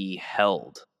to be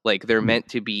held. Like, they're meant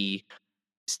to be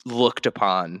looked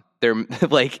upon. They're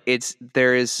like,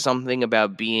 there is something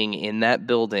about being in that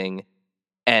building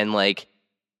and like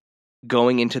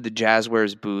going into the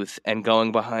Jazzwares booth and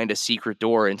going behind a secret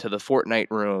door into the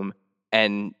Fortnite room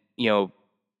and, you know,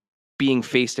 being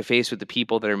face to face with the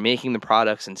people that are making the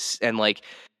products and like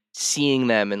seeing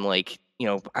them. And like, you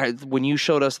know, when you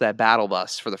showed us that battle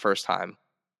bus for the first time,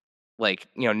 like,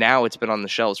 you know, now it's been on the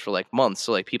shelves for like months.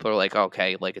 So like, people are like,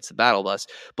 okay, like, it's the battle bus.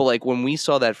 But like, when we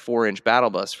saw that 4-inch battle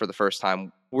bus for the first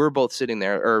time, we're both sitting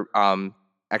there, or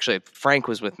actually Frank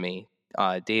was with me.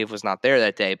 Dave was not there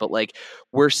that day, but like,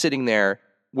 we're sitting there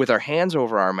with our hands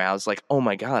over our mouths, like, oh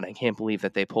my God, I can't believe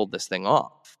that they pulled this thing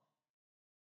off.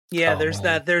 Yeah, there's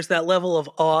that level of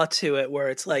awe to it where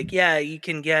it's like, yeah, you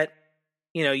can get,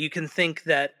 you know, you can think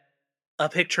that a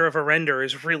picture of a render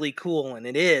is really cool, and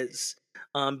it is,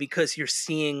 because you're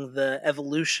seeing the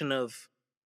evolution of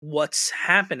what's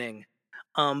happening.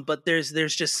 But there's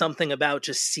just something about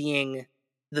just seeing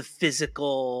the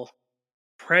physical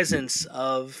presence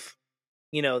of,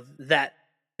 you know, that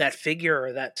figure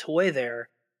or that toy there,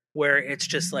 where it's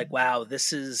just like, wow,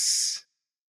 this is,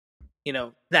 you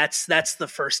know, that's the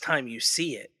first time you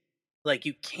see it. Like,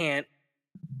 you can't.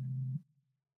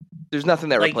 There's nothing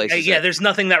that replaces it. Yeah, there's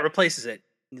nothing that replaces it.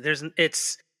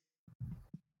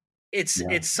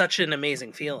 It's such an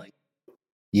amazing feeling.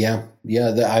 Yeah.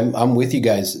 I'm with you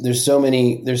guys. There's so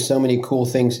many cool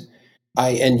things.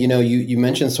 You know, you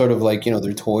mentioned sort of like, you know,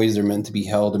 they're toys, they're meant to be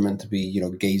held, they're meant to be, you know,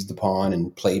 gazed upon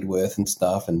and played with and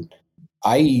stuff. And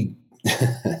it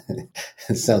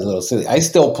sounds a little silly. I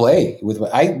still play with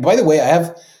by the way,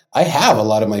 I have a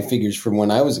lot of my figures from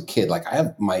when I was a kid. Like, I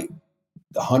have my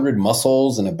 100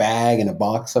 muscles in a bag in a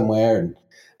box somewhere, and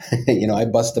you know, I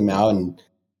bust them out and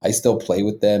I still play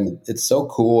with them. It's so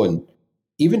cool. And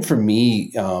even for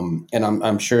me, and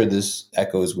I'm sure this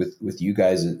echoes with you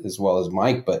guys as well as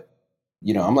Mike, but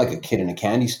you know, I'm like a kid in a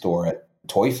candy store at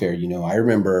Toy Fair. You know, I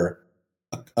remember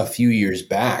a few years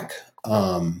back,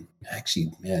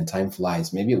 actually, man, time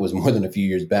flies. Maybe it was more than a few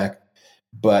years back,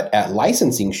 but at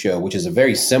Licensing Show, which is a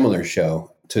very similar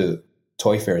show to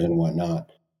Toy Fairs and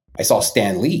whatnot, I saw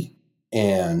Stan Lee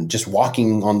and just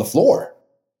walking on the floor,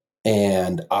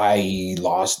 and I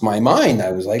lost my mind.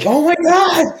 I was like, oh my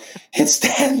God, it's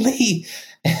Stan Lee.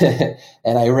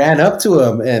 And I ran up to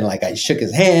him and like, I shook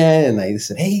his hand and I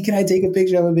said, hey, can I take a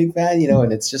picture? I'm a big fan, you know?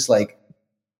 And it's just like,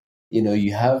 you know,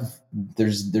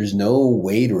 there's no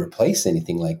way to replace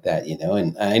anything like that, you know?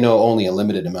 And I know only a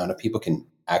limited amount of people can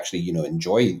actually, you know,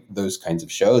 enjoy those kinds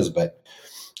of shows, but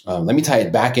let me tie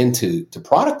it back into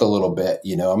product a little bit.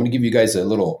 You know, I'm going to give you guys a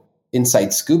little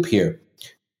inside scoop here.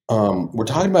 We're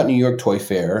talking about New York Toy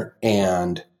Fair,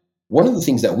 and one of the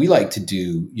things that we like to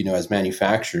do, you know, as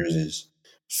manufacturers is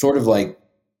sort of like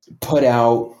put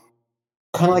out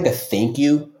kind of like a thank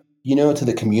you, you know, to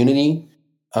the community.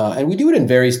 And we do it in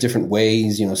various different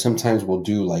ways. You know, sometimes we'll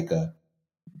do like a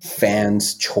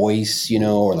fan's choice, you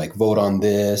know, or like vote on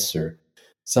this or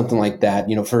something like that.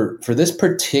 You know, for this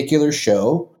particular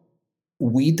show,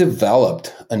 we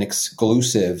developed an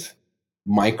exclusive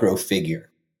micro figure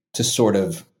to sort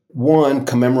of, one,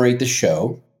 commemorate the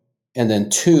show, and then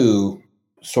two,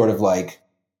 sort of like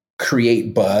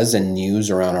create buzz and news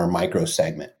around our micro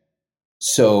segment.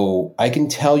 So I can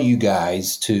tell you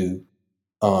guys to,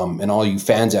 and all you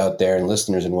fans out there and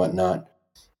listeners and whatnot,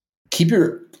 keep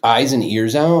your eyes and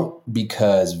ears out,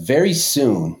 because very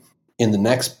soon, in the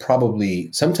next,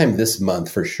 probably sometime this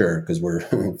month for sure, because we're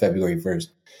February 1st,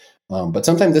 but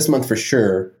sometime this month for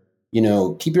sure,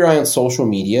 keep your eye on social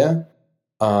media.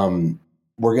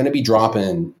 We're going to be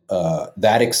dropping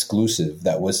that exclusive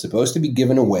that was supposed to be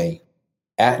given away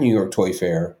at New York Toy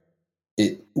Fair.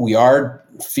 We are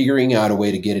figuring out a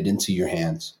way to get it into your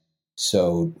hands.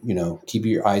 So, keep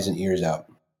your eyes and ears out.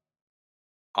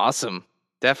 Awesome.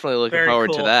 Definitely looking Very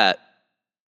forward to cool. that.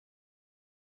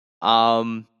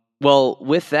 Well,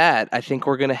 with that, I think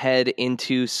we're going to head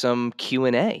into some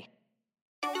Q&A.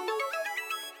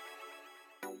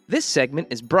 This segment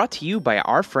is brought to you by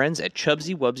our friends at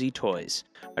Chubsy Wubsy Toys.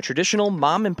 A traditional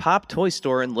mom-and-pop toy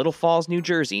store in Little Falls, New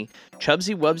Jersey,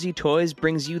 Chubsy Wubsy Toys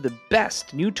brings you the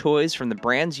best new toys from the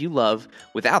brands you love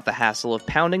without the hassle of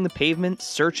pounding the pavement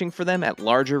searching for them at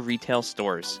larger retail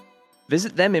stores.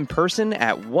 Visit them in person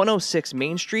at 106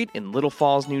 Main Street in Little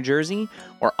Falls, New Jersey,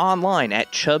 or online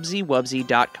at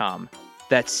chubsywubsy.com.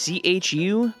 That's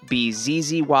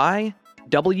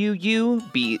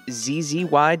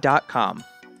ChubsyWubsy.com.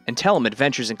 And tell them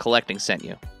Adventures in Collecting sent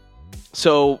you.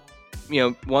 So,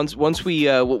 once we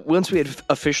had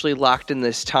officially locked in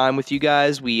this time with you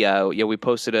guys, we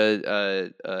posted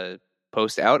a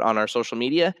post out on our social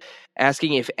media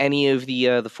asking if any of the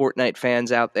Fortnite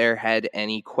fans out there had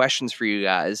any questions for you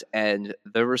guys, and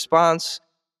the response,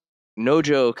 no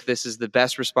joke, this is the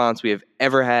best response we have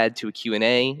ever had to a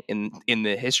Q&A in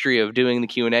the history of doing the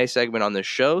Q&A segment on this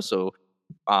show. So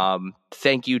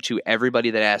thank you to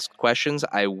everybody that asked questions.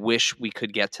 I wish we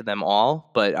could get to them all,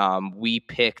 but we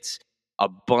picked a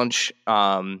bunch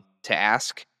to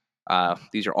ask.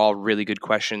 These are all really good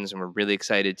questions, and we're really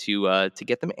excited to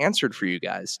get them answered for you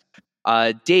guys.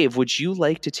 Dave, would you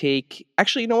like to take?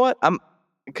 Actually, you know what?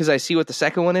 Because I see what the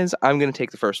second one is. I'm going to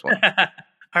take the first one.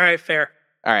 All right, fair.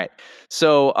 All right.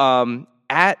 So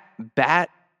at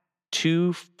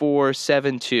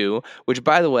Bat2472, which,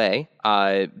 by the way,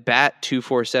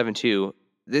 Bat2472,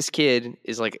 this kid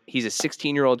is he's a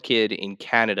 16-year-old kid in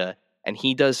Canada, and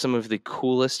he does some of the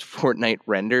coolest Fortnite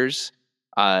renders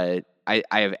I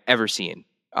have ever seen.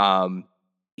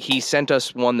 He sent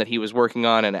us one that he was working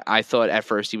on, and I thought at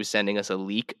first he was sending us a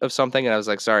leak of something, and I was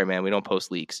like, sorry, man, we don't post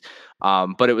leaks.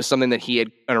 But it was something that he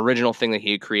had, an original thing that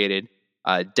he had created.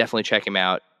 Definitely check him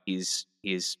out. He's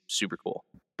super cool.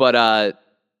 But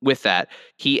with that,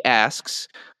 he asks,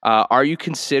 are you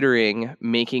considering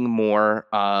making more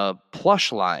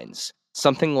plush lines?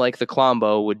 Something like the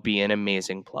Klombo would be an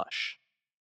amazing plush.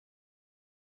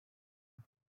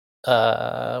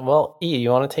 Well, E, you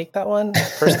want to take that one?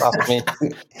 First off, let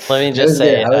me just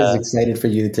say, I was excited for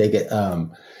you to take it.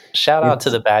 Shout out to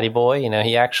the Batty Boy.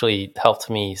 He actually helped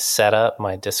me set up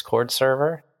my Discord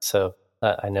server, so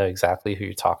I know exactly who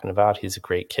you're talking about. He's a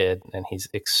great kid, and he's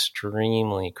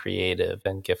extremely creative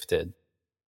and gifted.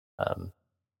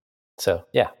 So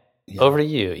yeah. Over to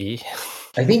you, E.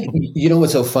 I think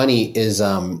what's so funny is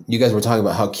you guys were talking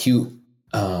about how cute,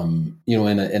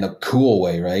 in a cool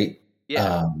way, right?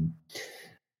 Yeah.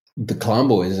 The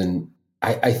Klombo is, and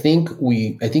I think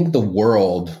the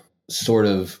world sort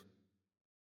of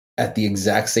at the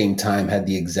exact same time had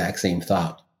the exact same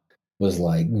thought. Was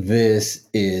like, this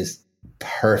is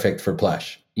perfect for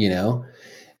plush,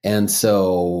 and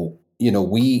so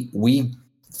we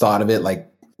thought of it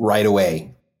like right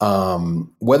away.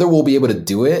 Whether we'll be able to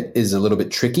do it is a little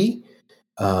bit tricky.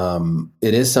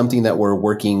 It is something that we're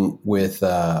working with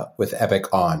Epic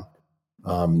on.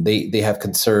 They have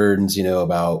concerns,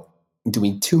 about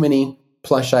doing too many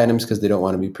plush items because they don't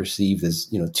want to be perceived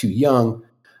as, too young.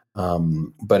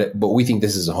 But we think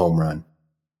this is a home run.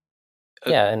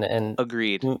 Yeah, and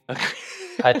agreed.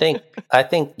 I think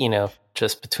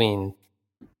just between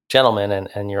gentlemen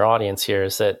and your audience here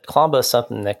is that Klombo is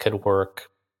something that could work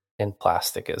in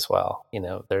plastic as well.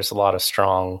 There's a lot of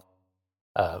strong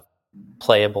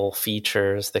playable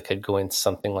features that could go into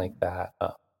something like that.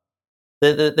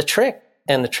 The trick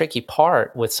and the tricky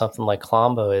part with something like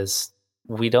Klombo is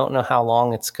we don't know how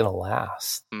long it's going to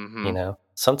last. Mm-hmm.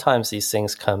 Sometimes these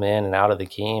things come in and out of the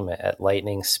game at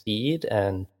lightning speed,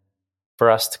 and for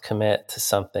us to commit to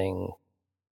something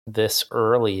this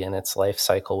early in its life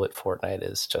cycle with Fortnite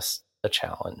is just a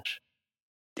challenge.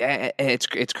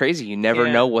 It's crazy. You never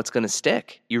know what's going to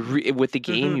stick. With the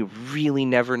game, you really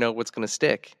never know what's going to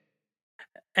stick.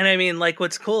 And I mean, like,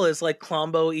 what's cool is like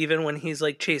Klombo, even when he's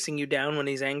like chasing you down when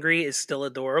he's angry, is still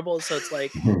adorable. So it's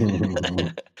like,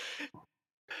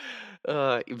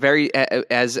 Very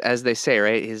as they say,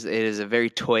 right? It is a very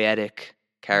toyetic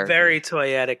character. very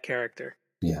toyetic character.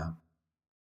 Yeah.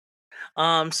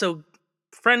 So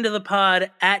friend of the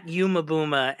pod at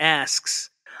Yumabooma asks,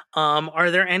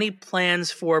 are there any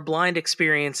plans for blind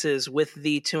experiences with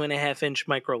the 2.5-inch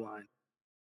microline?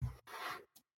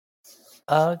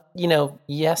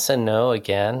 Yes and no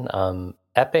again.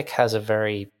 Epic has a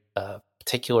very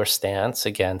particular stance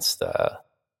against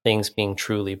things being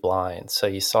truly blind. So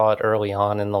you saw it early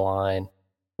on in the line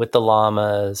with the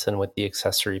llamas and with the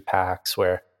accessory packs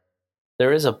where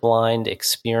there is a blind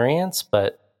experience,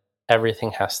 but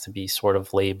everything has to be sort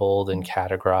of labeled and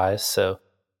categorized. So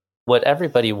what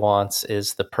everybody wants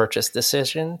is the purchase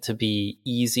decision to be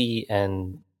easy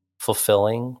and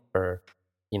fulfilling for,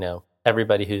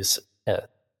 everybody who's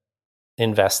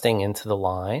investing into the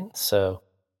line. So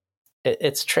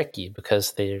it's tricky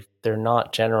because they're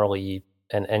not generally,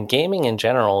 and gaming in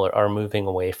general are moving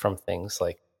away from things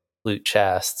like loot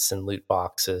chests and loot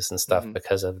boxes and stuff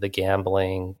because of the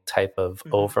gambling type of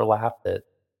overlap that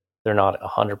they're not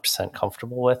 100%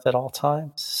 comfortable with at all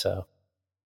times. So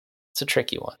it's a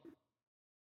tricky one.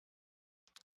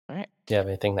 All right. Do you have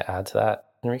anything to add to that,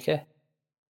 Enrique?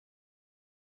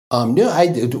 No, I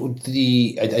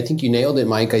think you nailed it,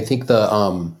 Mike. I think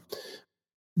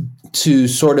to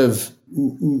sort of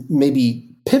maybe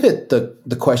pivot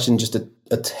the question just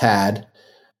a tad,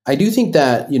 I do think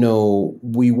that,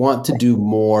 we want to do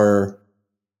more,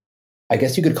 I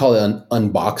guess you could call it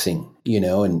unboxing,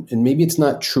 and maybe it's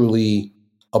not truly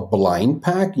a blind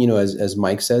pack, as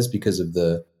Mike says, because of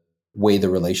the way the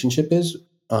relationship is.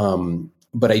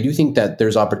 But I do think that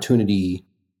there's opportunity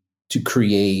to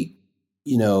create,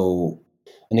 an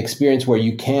experience where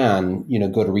you can,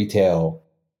 go to retail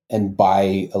and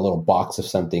buy a little box of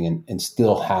something and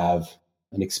still have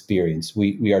an experience.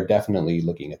 We are definitely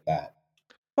looking at that.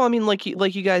 Well, I mean, like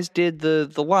you guys did the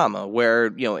llama, where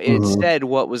it said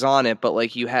what was on it, but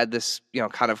like you had this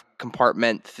kind of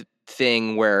compartment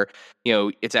thing where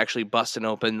it's actually busting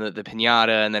open the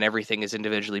piñata, and then everything is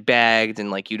individually bagged,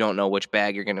 and like you don't know which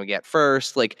bag you're going to get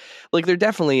first. Like there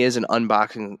definitely is an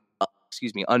unboxing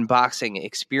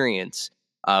experience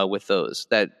with those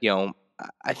that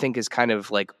I think is kind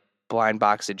of like blind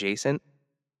box adjacent.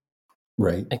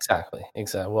 Right. Exactly.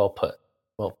 Well put.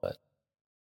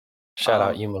 Shout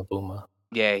out Yumabooma.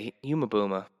 Yeah,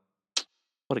 Yumabooma.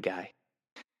 What a guy.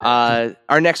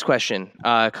 Our next question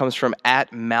comes from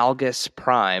 @Malgus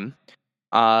Prime.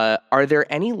 Are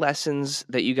there any lessons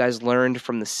that you guys learned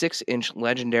from the 6-inch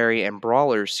Legendary and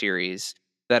Brawler series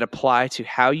that apply to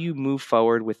how you move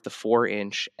forward with the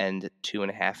 4-inch and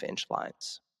 2.5-inch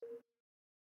lines?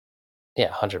 Yeah,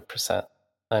 100%.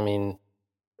 I mean,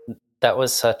 that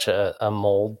was such a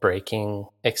mold-breaking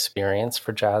experience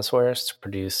for Jazzwares to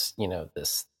produce,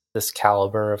 this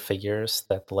caliber of figures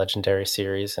that the Legendary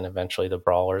series and eventually the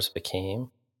Brawlers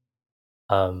became.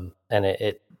 And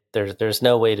there's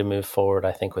no way to move forward,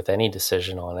 I think, with any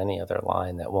decision on any other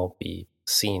line that won't be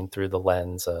seen through the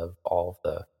lens of all of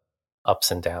the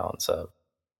ups and downs of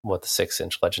what the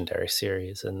 6-inch Legendary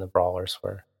series and the Brawlers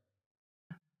were.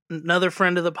 Another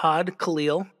friend of the pod,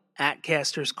 Khalil, at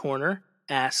Caster's Corner,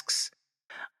 asks,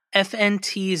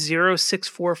 FNT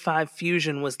 0645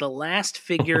 Fusion was the last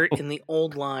figure in the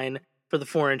old line for the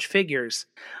 4-inch figures,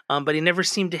 but he never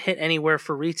seemed to hit anywhere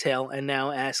for retail and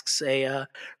now asks a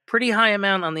pretty high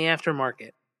amount on the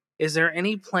aftermarket. Is there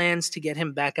any plans to get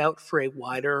him back out for a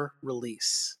wider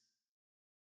release?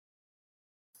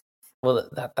 Well,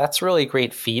 that's really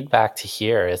great feedback to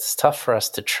hear. It's tough for us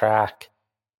to track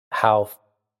how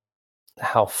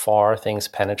far things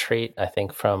penetrate, I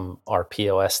think, from our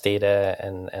POS data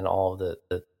and all of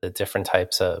the different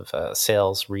types of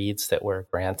sales reads that we're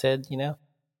granted,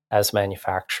 as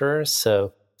manufacturers.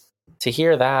 So to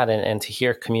hear that and to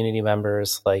hear community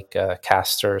members like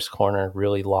Caster's Corner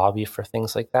really lobby for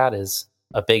things like that is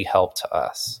a big help to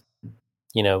us.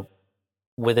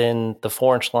 Within the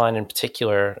 4-inch line in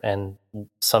particular, and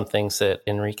some things that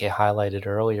Enrique highlighted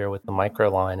earlier with the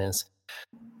micro line is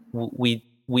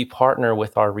we partner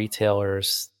with our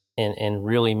retailers in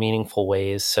really meaningful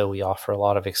ways. So we offer a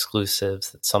lot of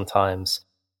exclusives that sometimes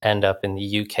end up in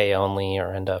the UK only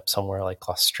or end up somewhere like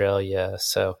Australia.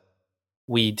 So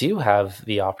we do have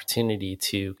the opportunity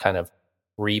to kind of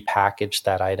repackage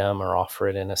that item or offer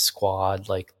it in a squad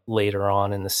like later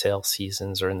on in the sales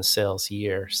seasons or in the sales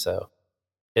year. So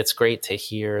it's great to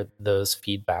hear those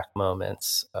feedback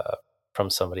moments from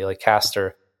somebody like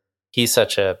Caster. He's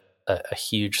such a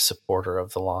huge supporter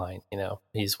of the line.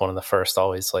 He's one of the first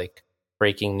always like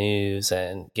breaking news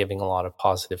and giving a lot of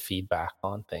positive feedback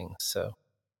on things. So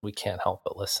we can't help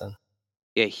but listen.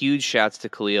 Yeah, huge shouts to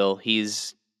Khalil.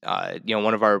 He's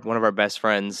one of our best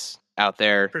friends out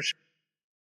there. For sure.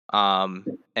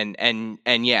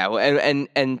 And yeah,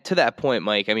 and to that point,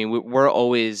 Mike, I mean, we're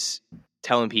always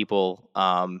telling people,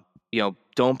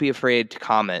 don't be afraid to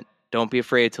comment. Don't be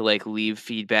afraid to like leave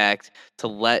feedback, to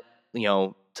let,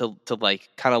 to like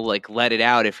kind of like let it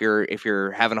out if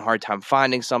you're having a hard time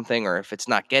finding something, or if it's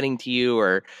not getting to you,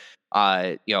 or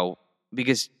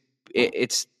because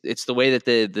it's the way that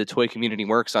the toy community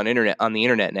works on the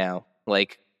internet now.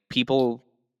 Like, people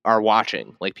are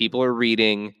watching, like people are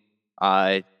reading.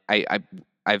 I've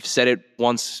said it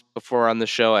once before on the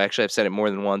show. Actually, I've said it more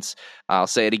than once. I'll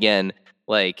say it again.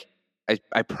 Like,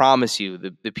 I promise you,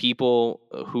 the people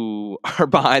who are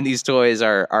behind these toys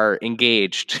are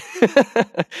engaged.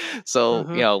 So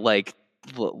like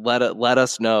let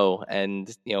us know,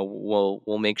 and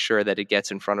we'll make sure that it gets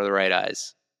in front of the right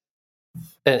eyes.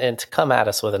 And to come at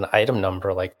us with an item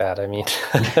number like that, I mean,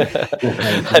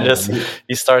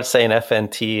 you start saying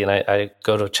FNT, and I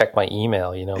go to check my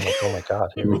email. I'm like, oh my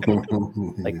god, here we go.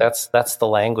 Like that's the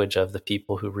language of the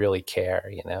people who really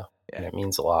care, and it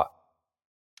means a lot.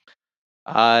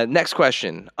 Next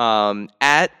question.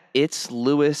 At It's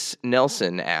Lewis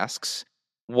Nelson asks,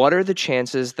 what are the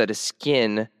chances that a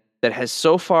skin that has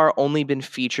so far only been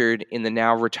featured in the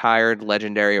now retired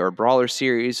Legendary or Brawler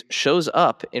series shows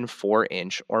up in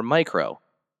 4-inch or micro?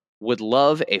 Would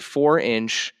love a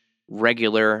 4-inch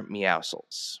regular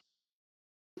Meowscles.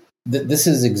 This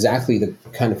is exactly the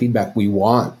kind of feedback we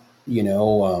want.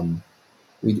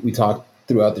 We talked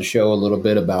throughout the show a little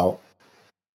bit about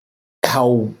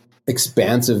how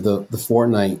expansive the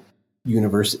Fortnite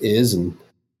universe is, and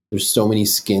there's so many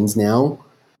skins now.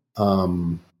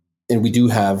 And we do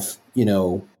have,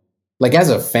 like, as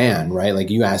a fan, right? Like,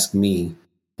 you asked me,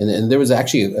 and there was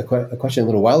actually a question a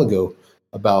little while ago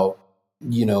about,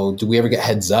 do we ever get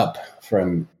heads up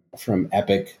from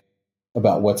Epic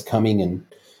about what's coming? And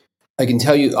I can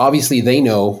tell you, obviously, they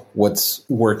know what's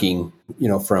working,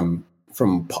 from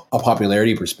a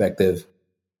popularity perspective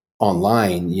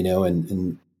online,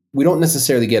 and we don't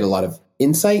necessarily get a lot of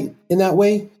insight in that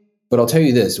way. But I'll tell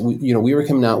you this, we were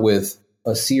coming out with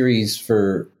a series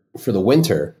for the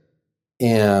winter,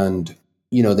 and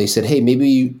they said, hey, maybe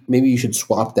you should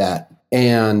swap that.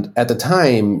 And at the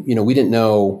time, we didn't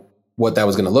know what that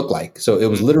was going to look like, so it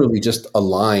was literally just a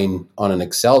line on an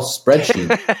Excel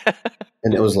spreadsheet.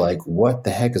 And it was like, what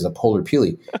the heck is a polar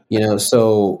peely?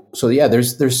 So yeah,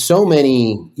 there's so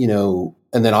many,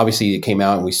 and then obviously it came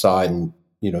out and we saw it, and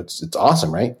it's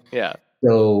awesome, right? Yeah.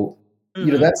 So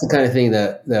that's the kind of thing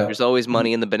that there's always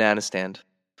money in the banana stand.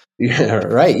 Yeah,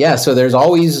 right. Yeah. So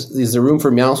is there room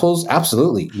for Meowscles?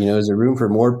 Absolutely. Is there room for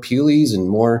more Pewlies and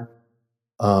more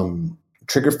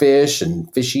Triggerfish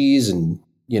and Fishies and,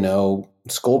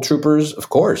 Skull Troopers? Of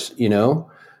course,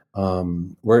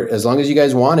 we're, as long as you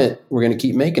guys want it, we're going to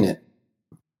keep making it.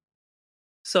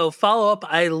 So follow up,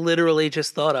 I literally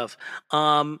just thought of,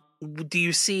 do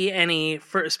you see any,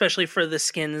 especially for the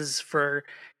skins for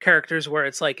characters where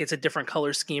it's like it's a different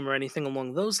color scheme or anything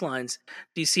along those lines,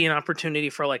 do you see an opportunity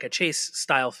for like a Chase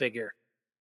style figure?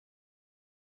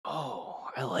 Oh,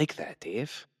 I like that,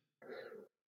 Dave.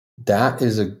 That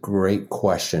is a great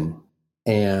question.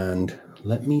 And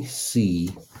let me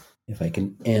see if I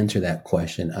can answer that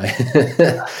question.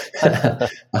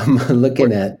 I'm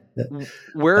looking at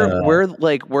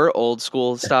we're old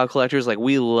school style collectors. Like,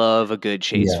 we love a good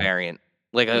Chase variant.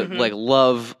 Like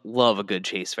love a good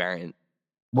Chase variant.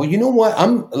 Well, you know what?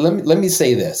 Let me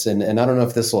say this, and I don't know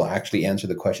if this will actually answer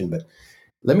the question, but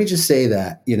let me just say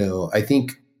that, I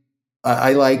think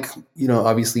I like,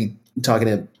 obviously talking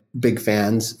to big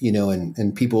fans,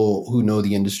 and people who know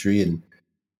the industry, and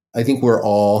I think we're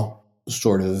all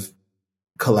sort of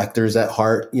collectors at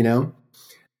heart,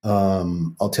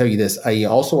 I'll tell you this. I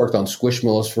also worked on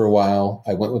Squishmallows for a while.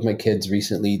 I went with my kids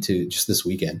recently just this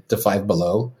weekend to Five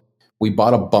Below. We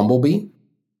bought a Bumblebee.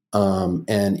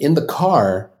 And in the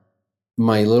car,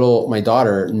 my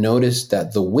daughter noticed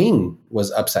that the wing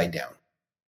was upside down.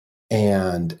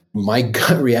 And my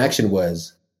gut reaction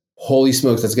was, holy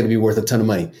smokes, that's going to be worth a ton of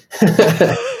money.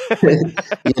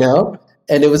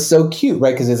 And it was so cute,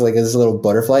 right? Because it's like this little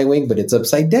butterfly wing, but it's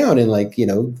upside down, and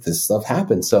this stuff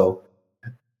happens. So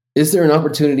is there an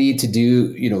opportunity to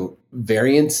do,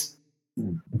 variants?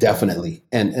 Definitely.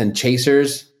 And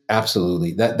chasers?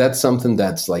 Absolutely. That's something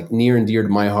that's like near and dear to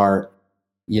my heart,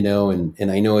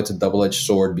 and I know it's a double-edged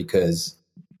sword because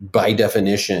by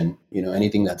definition,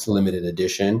 anything that's limited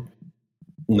edition,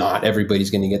 not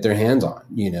everybody's going to get their hands on,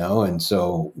 and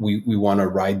so we want to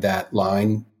ride that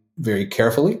line very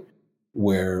carefully,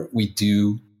 where we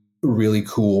do really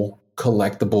cool,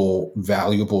 collectible,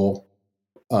 valuable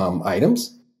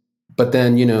items, but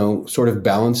then, sort of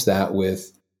balance that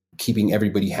with keeping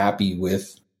everybody happy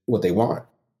with what they want.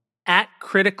 At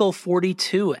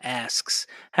Critical42 asks,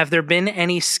 have there been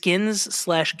any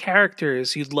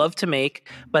skins/characters you'd love to make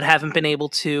but haven't yet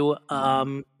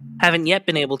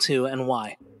been able to, and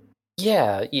why?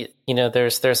 Yeah,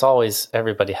 there's always,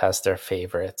 everybody has their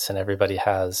favorites, and everybody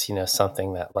has,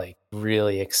 something that like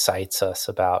really excites us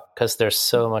about, because there's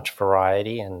so much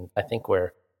variety, and I think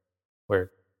we're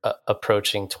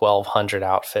approaching 1,200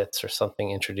 outfits or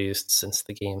something introduced since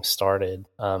the game started.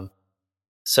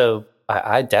 So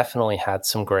I definitely had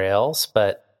some grails,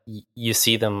 but you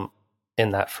see them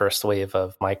in that first wave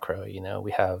of micro.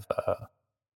 We have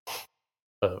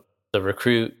the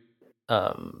recruit,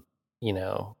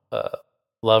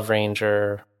 Love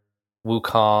Ranger,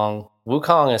 Wukong.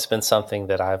 Wukong has been something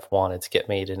that I've wanted to get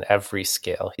made in every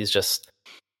scale. He's just,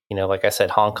 like I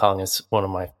said, Hong Kong is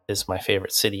my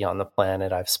favorite city on the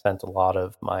planet. I've spent a lot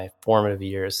of my formative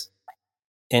years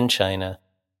in China,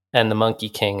 and the Monkey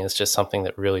King is just something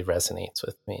that really resonates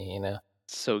with me.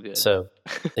 So good. So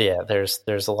yeah,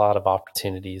 there's a lot of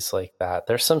opportunities like that.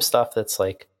 There's some stuff that's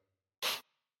like,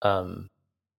 for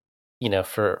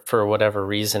whatever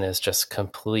reason is just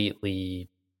completely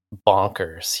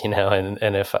bonkers,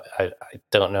 and if I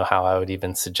don't know how I would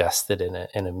even suggest it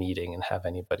in a meeting and have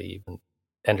anybody even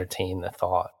entertain the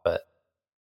thought. But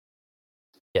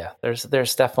yeah, there's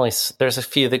definitely, there's a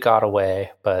few that got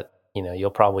away, but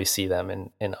you'll probably see them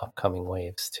in upcoming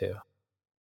waves too.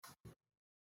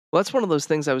 Well, that's one of those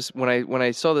things. When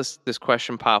I saw this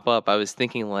question pop up, I was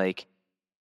thinking like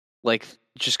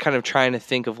just kind of trying to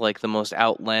think of like the most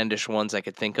outlandish ones I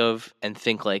could think of, and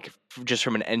think like just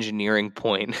from an engineering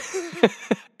point,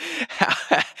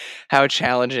 how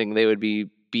challenging they would be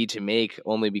to make,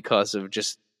 only because of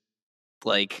just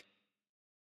like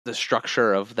the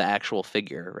structure of the actual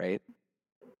figure, right?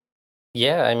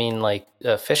 Yeah, I mean, like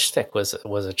Fish Stick was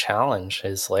a challenge.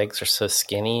 His legs are so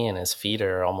skinny and his feet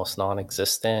are almost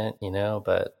non-existent,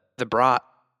 but the brat.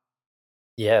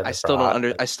 Yeah, I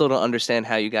still don't understand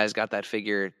how you guys got that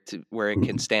figure to where it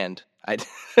can stand.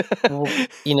 Well,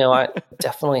 I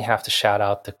definitely have to shout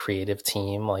out the creative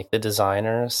team. Like the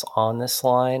designers on this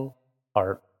line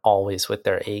are always with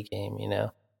their A game,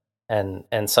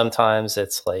 and sometimes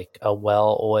it's like a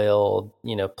well-oiled,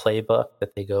 playbook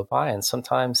that they go by, and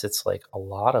sometimes it's like a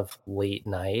lot of late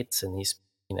nights, and these,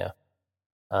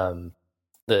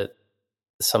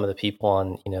 some of the people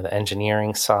on the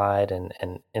engineering side and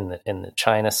in the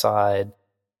China side,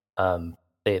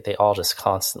 they all just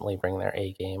constantly bring their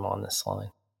A game on this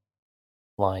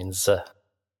lines. All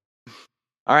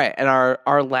right, and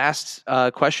our last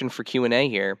question for Q&A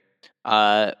here,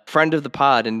 friend of the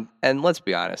pod, and let's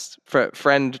be honest,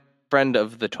 friend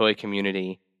of the toy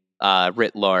community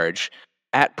writ large,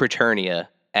 at Preternia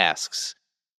asks,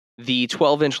 the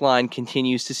 12-inch line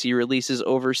continues to see releases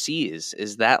overseas.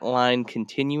 Is that line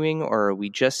continuing, or are we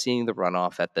just seeing the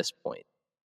runoff at this point?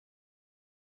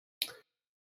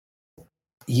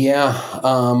 Yeah,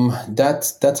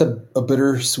 that's a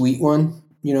bittersweet one,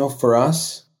 for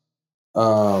us.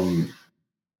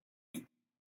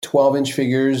 12-inch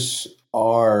figures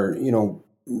are,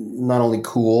 not only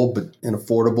cool and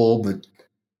affordable, but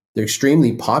they're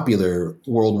extremely popular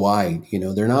worldwide.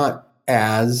 They're not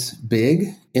as big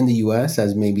in the US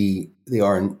as maybe they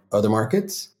are in other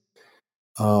markets.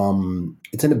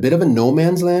 It's in a bit of a no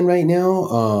man's land right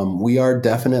now. We are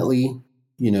definitely,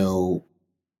 done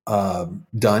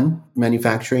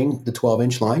manufacturing the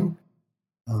 12-inch line.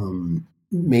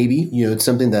 Maybe, it's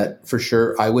something that for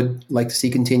sure I would like to see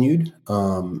continued.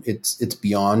 It's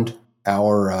beyond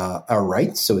our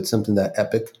rights, so it's something that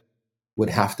Epic would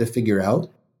have to figure out.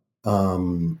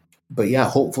 But yeah,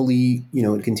 hopefully,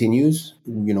 it continues.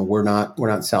 We're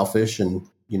not selfish and,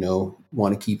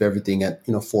 want to keep everything at,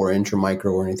 4-inch or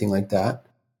micro or anything like that.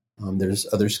 There's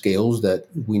other scales that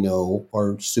we know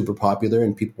are super popular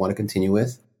and people want to continue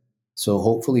with. So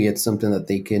hopefully it's something that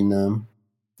they can,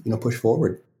 push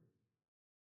forward.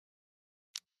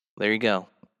 There you go.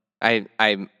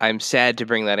 I'm sad to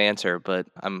bring that answer, but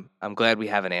I'm glad we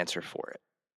have an answer for it.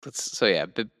 So yeah,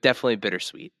 definitely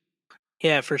bittersweet.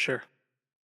 Yeah, for sure.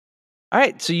 All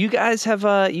right, so you guys have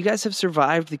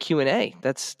survived the Q&A.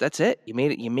 That's it. You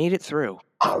made it through.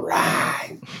 All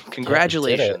right.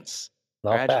 Congratulations.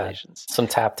 Not Congratulations. bad. Some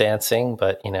tap dancing,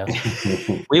 but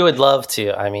we would love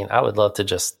to. I mean, I would love to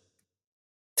just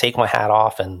take my hat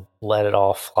off and let it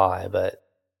all fly, but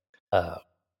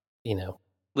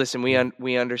listen, we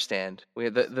understand. We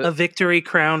a victory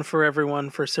crown for everyone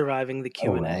for surviving the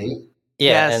Q&A. Right.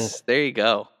 Yeah, yes, and there you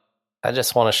go. I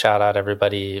just want to shout out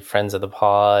everybody, friends of the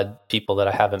pod, people that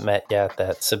I haven't met yet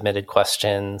that submitted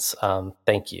questions.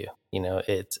 Thank you.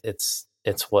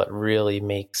 It's what really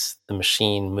makes the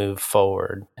machine move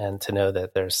forward, and to know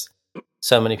that there's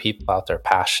so many people out there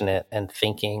passionate and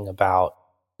thinking about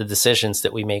the decisions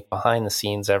that we make behind the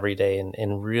scenes every day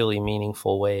in really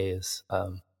meaningful ways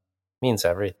means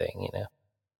everything.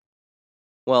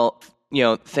 Well,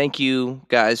 thank you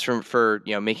guys for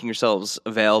making yourselves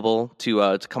available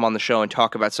to come on the show and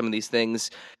talk about some of these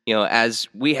things. As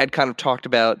we had kind of talked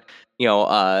about,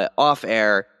 off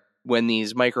air, when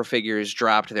these microfigures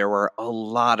dropped, there were a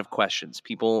lot of questions.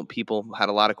 People had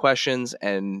a lot of questions,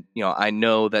 and I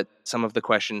know that some of the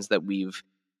questions that we've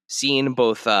seen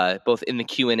both in the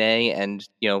Q&A and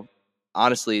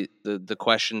honestly the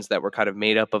questions that were kind of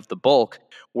made up of the bulk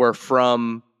were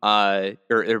from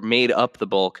or made up the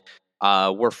bulk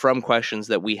were from questions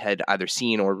that we had either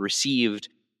seen or received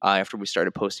after we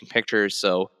started posting pictures.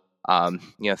 So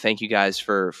thank you guys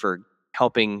for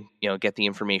helping get the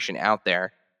information out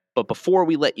there. But before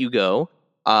we let you go,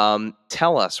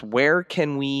 tell us, where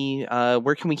can we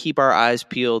keep our eyes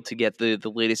peeled to get the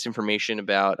latest information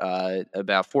about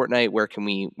Fortnite? Where can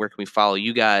we follow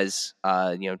you guys?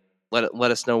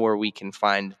 Let us know where we can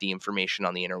find the information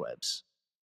on the interwebs.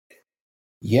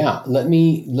 Yeah, let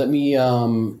me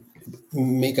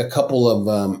make a couple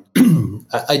of.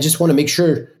 I just want to make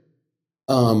sure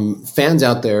fans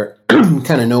out there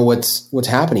kind of know what's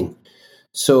happening.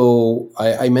 So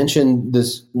I mentioned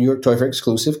this New York Toy Fair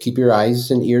exclusive. Keep your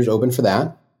eyes and ears open for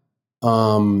that.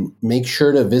 Make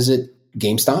sure to visit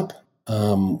GameStop.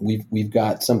 We've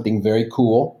got something very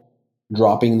cool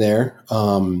dropping there,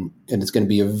 and it's going to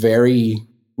be a very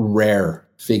rare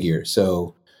figure.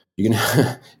 So you're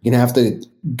gonna have to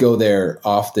go there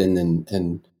often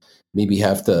and maybe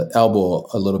have to elbow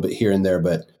a little bit here and there.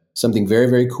 But something very,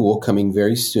 very cool coming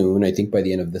very soon. I think by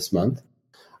the end of this month.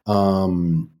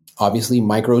 Obviously,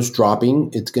 Micro's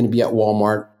dropping. It's going to be at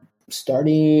Walmart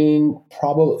starting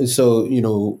probably. So,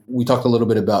 we talked a little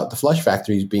bit about the Flush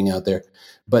Factories being out there,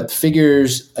 but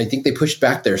figures, I think they pushed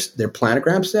back their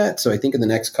planogram set. So I think in the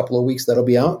next couple of weeks that'll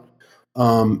be out.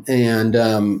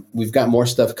 And we've got more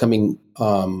stuff coming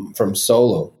from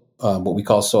Solo, what we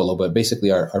call Solo, but basically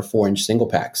our 4-inch single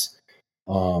packs.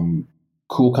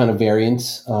 Cool kind of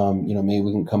variants. Maybe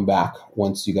we can come back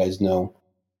once you guys know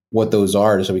what those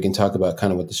are, so we can talk about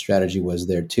kind of what the strategy was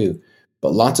there too.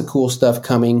 But lots of cool stuff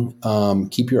coming.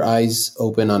 Keep your eyes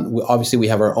open on. Obviously, we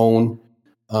have our own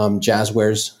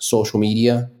Jazzwares social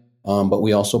media, but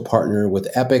we also partner with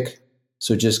Epic.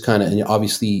 So just kind of, and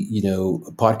obviously,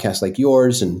 podcasts like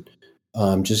yours, and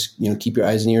just keep your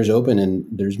eyes and ears open. And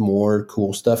there's more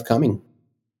cool stuff coming.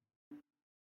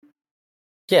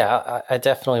 Yeah, I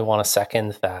definitely want to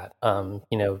second that.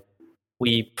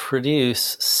 We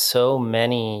produce so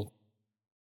many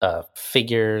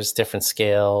figures, different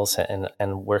scales,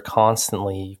 and we're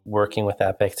constantly working with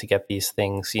Epic to get these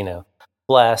things,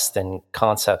 blessed and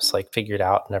concepts like figured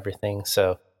out and everything.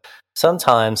 So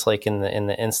sometimes, like in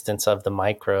the instance of the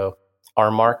Micro,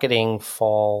 our marketing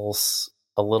falls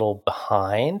a little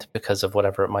behind because of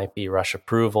whatever it might be, rush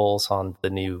approvals on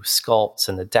the new sculpts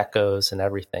and the decos and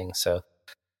everything. So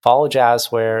follow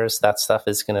Jazzwares. That stuff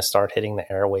is going to start hitting the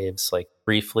airwaves like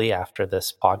briefly after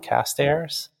this podcast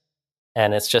airs.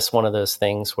 And it's just one of those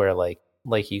things where like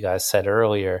you guys said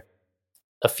earlier,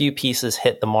 a few pieces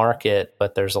hit the market,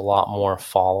 but there's a lot more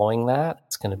following that.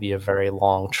 It's going to be a very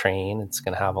long train. It's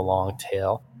going to have a long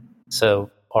tail.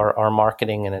 So our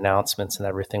marketing and announcements and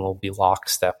everything will be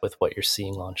lockstep with what you're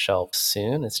seeing on shelves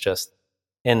soon. It's just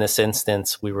in this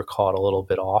instance, we were caught a little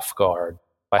bit off guard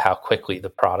by how quickly the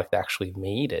product actually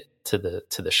made it to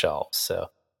the shelves. So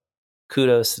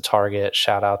kudos to Target.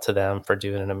 Shout out to them for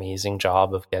doing an amazing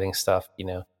job of getting stuff,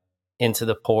 into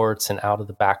the ports and out of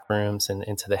the back rooms and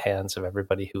into the hands of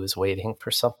everybody who is waiting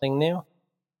for something new.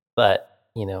 But,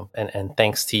 and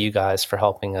thanks to you guys for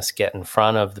helping us get in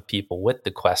front of the people with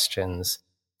the questions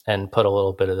and put a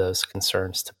little bit of those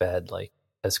concerns to bed, like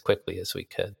as quickly as we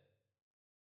could.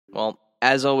 Well,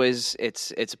 as always,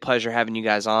 it's a pleasure having you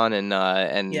guys on,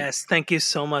 and yes, thank you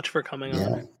so much for coming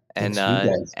on. And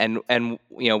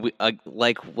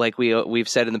we've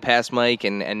said in the past, Mike,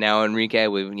 and now Enrique,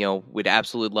 we'd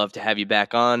absolutely love to have you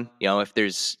back on. If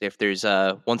there's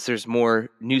once there's more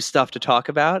new stuff to talk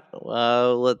about,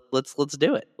 let's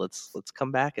do it. Let's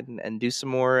come back and do some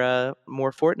more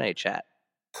Fortnite chat.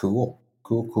 Cool.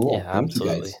 Yeah,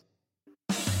 absolutely.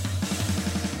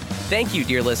 Thank you,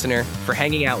 dear listener, for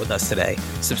hanging out with us today.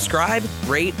 Subscribe,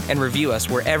 rate, and review us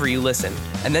wherever you listen,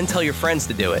 and then tell your friends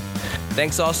to do it.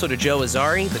 Thanks also to Joe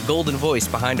Azari, the golden voice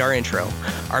behind our intro.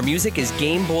 Our music is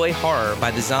Game Boy Horror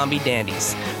by the Zombie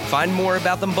Dandies. Find more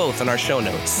about them both in our show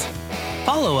notes.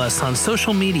 Follow us on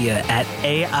social media at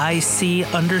AIC_podcast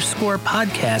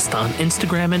on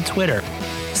Instagram and Twitter.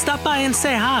 Stop by and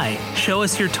say hi, show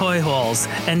us your toy hauls,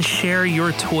 and share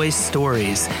your toy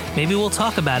stories. Maybe we'll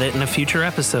talk about it in a future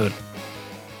episode.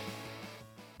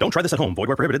 Don't try this at home. Void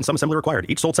where prohibited and some assembly required.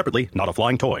 Each sold separately, not a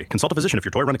flying toy. Consult a physician if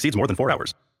your toy run exceeds more than 4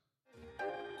 hours.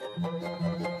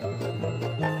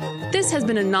 This has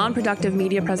been a non-productive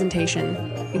media presentation.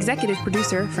 Executive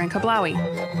producer Frank Hablawi.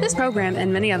 This program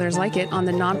and many others like it on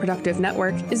the Non-Productive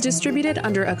Network is distributed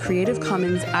under a Creative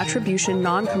Commons Attribution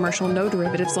Non-Commercial No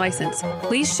Derivatives license.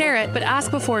 Please share it, but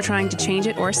ask before trying to change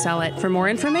it or sell it. For more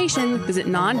information, visit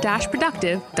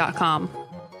non-productive.com.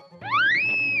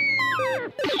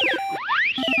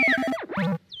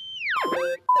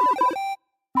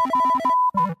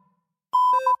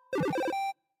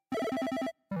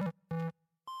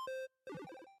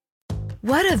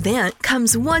 What event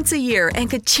comes once a year and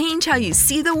could change how you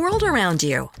see the world around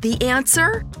you? The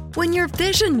answer? When your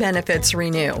vision benefits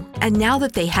renew. And now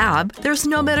that they have, there's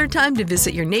no better time to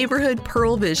visit your neighborhood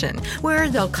Pearl Vision, where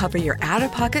they'll cover your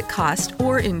out-of-pocket cost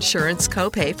or insurance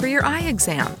copay for your eye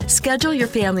exam. Schedule your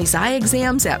family's eye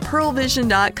exams at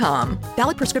pearlvision.com.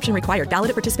 Valid prescription required.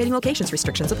 Valid at participating locations.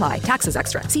 Restrictions apply. Taxes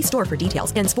extra. See store for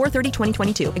details. Ends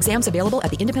 4/30/2022. Exams available at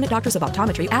the Independent Doctors of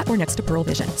Optometry at or next to Pearl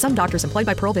Vision. Some doctors employed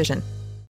by Pearl Vision.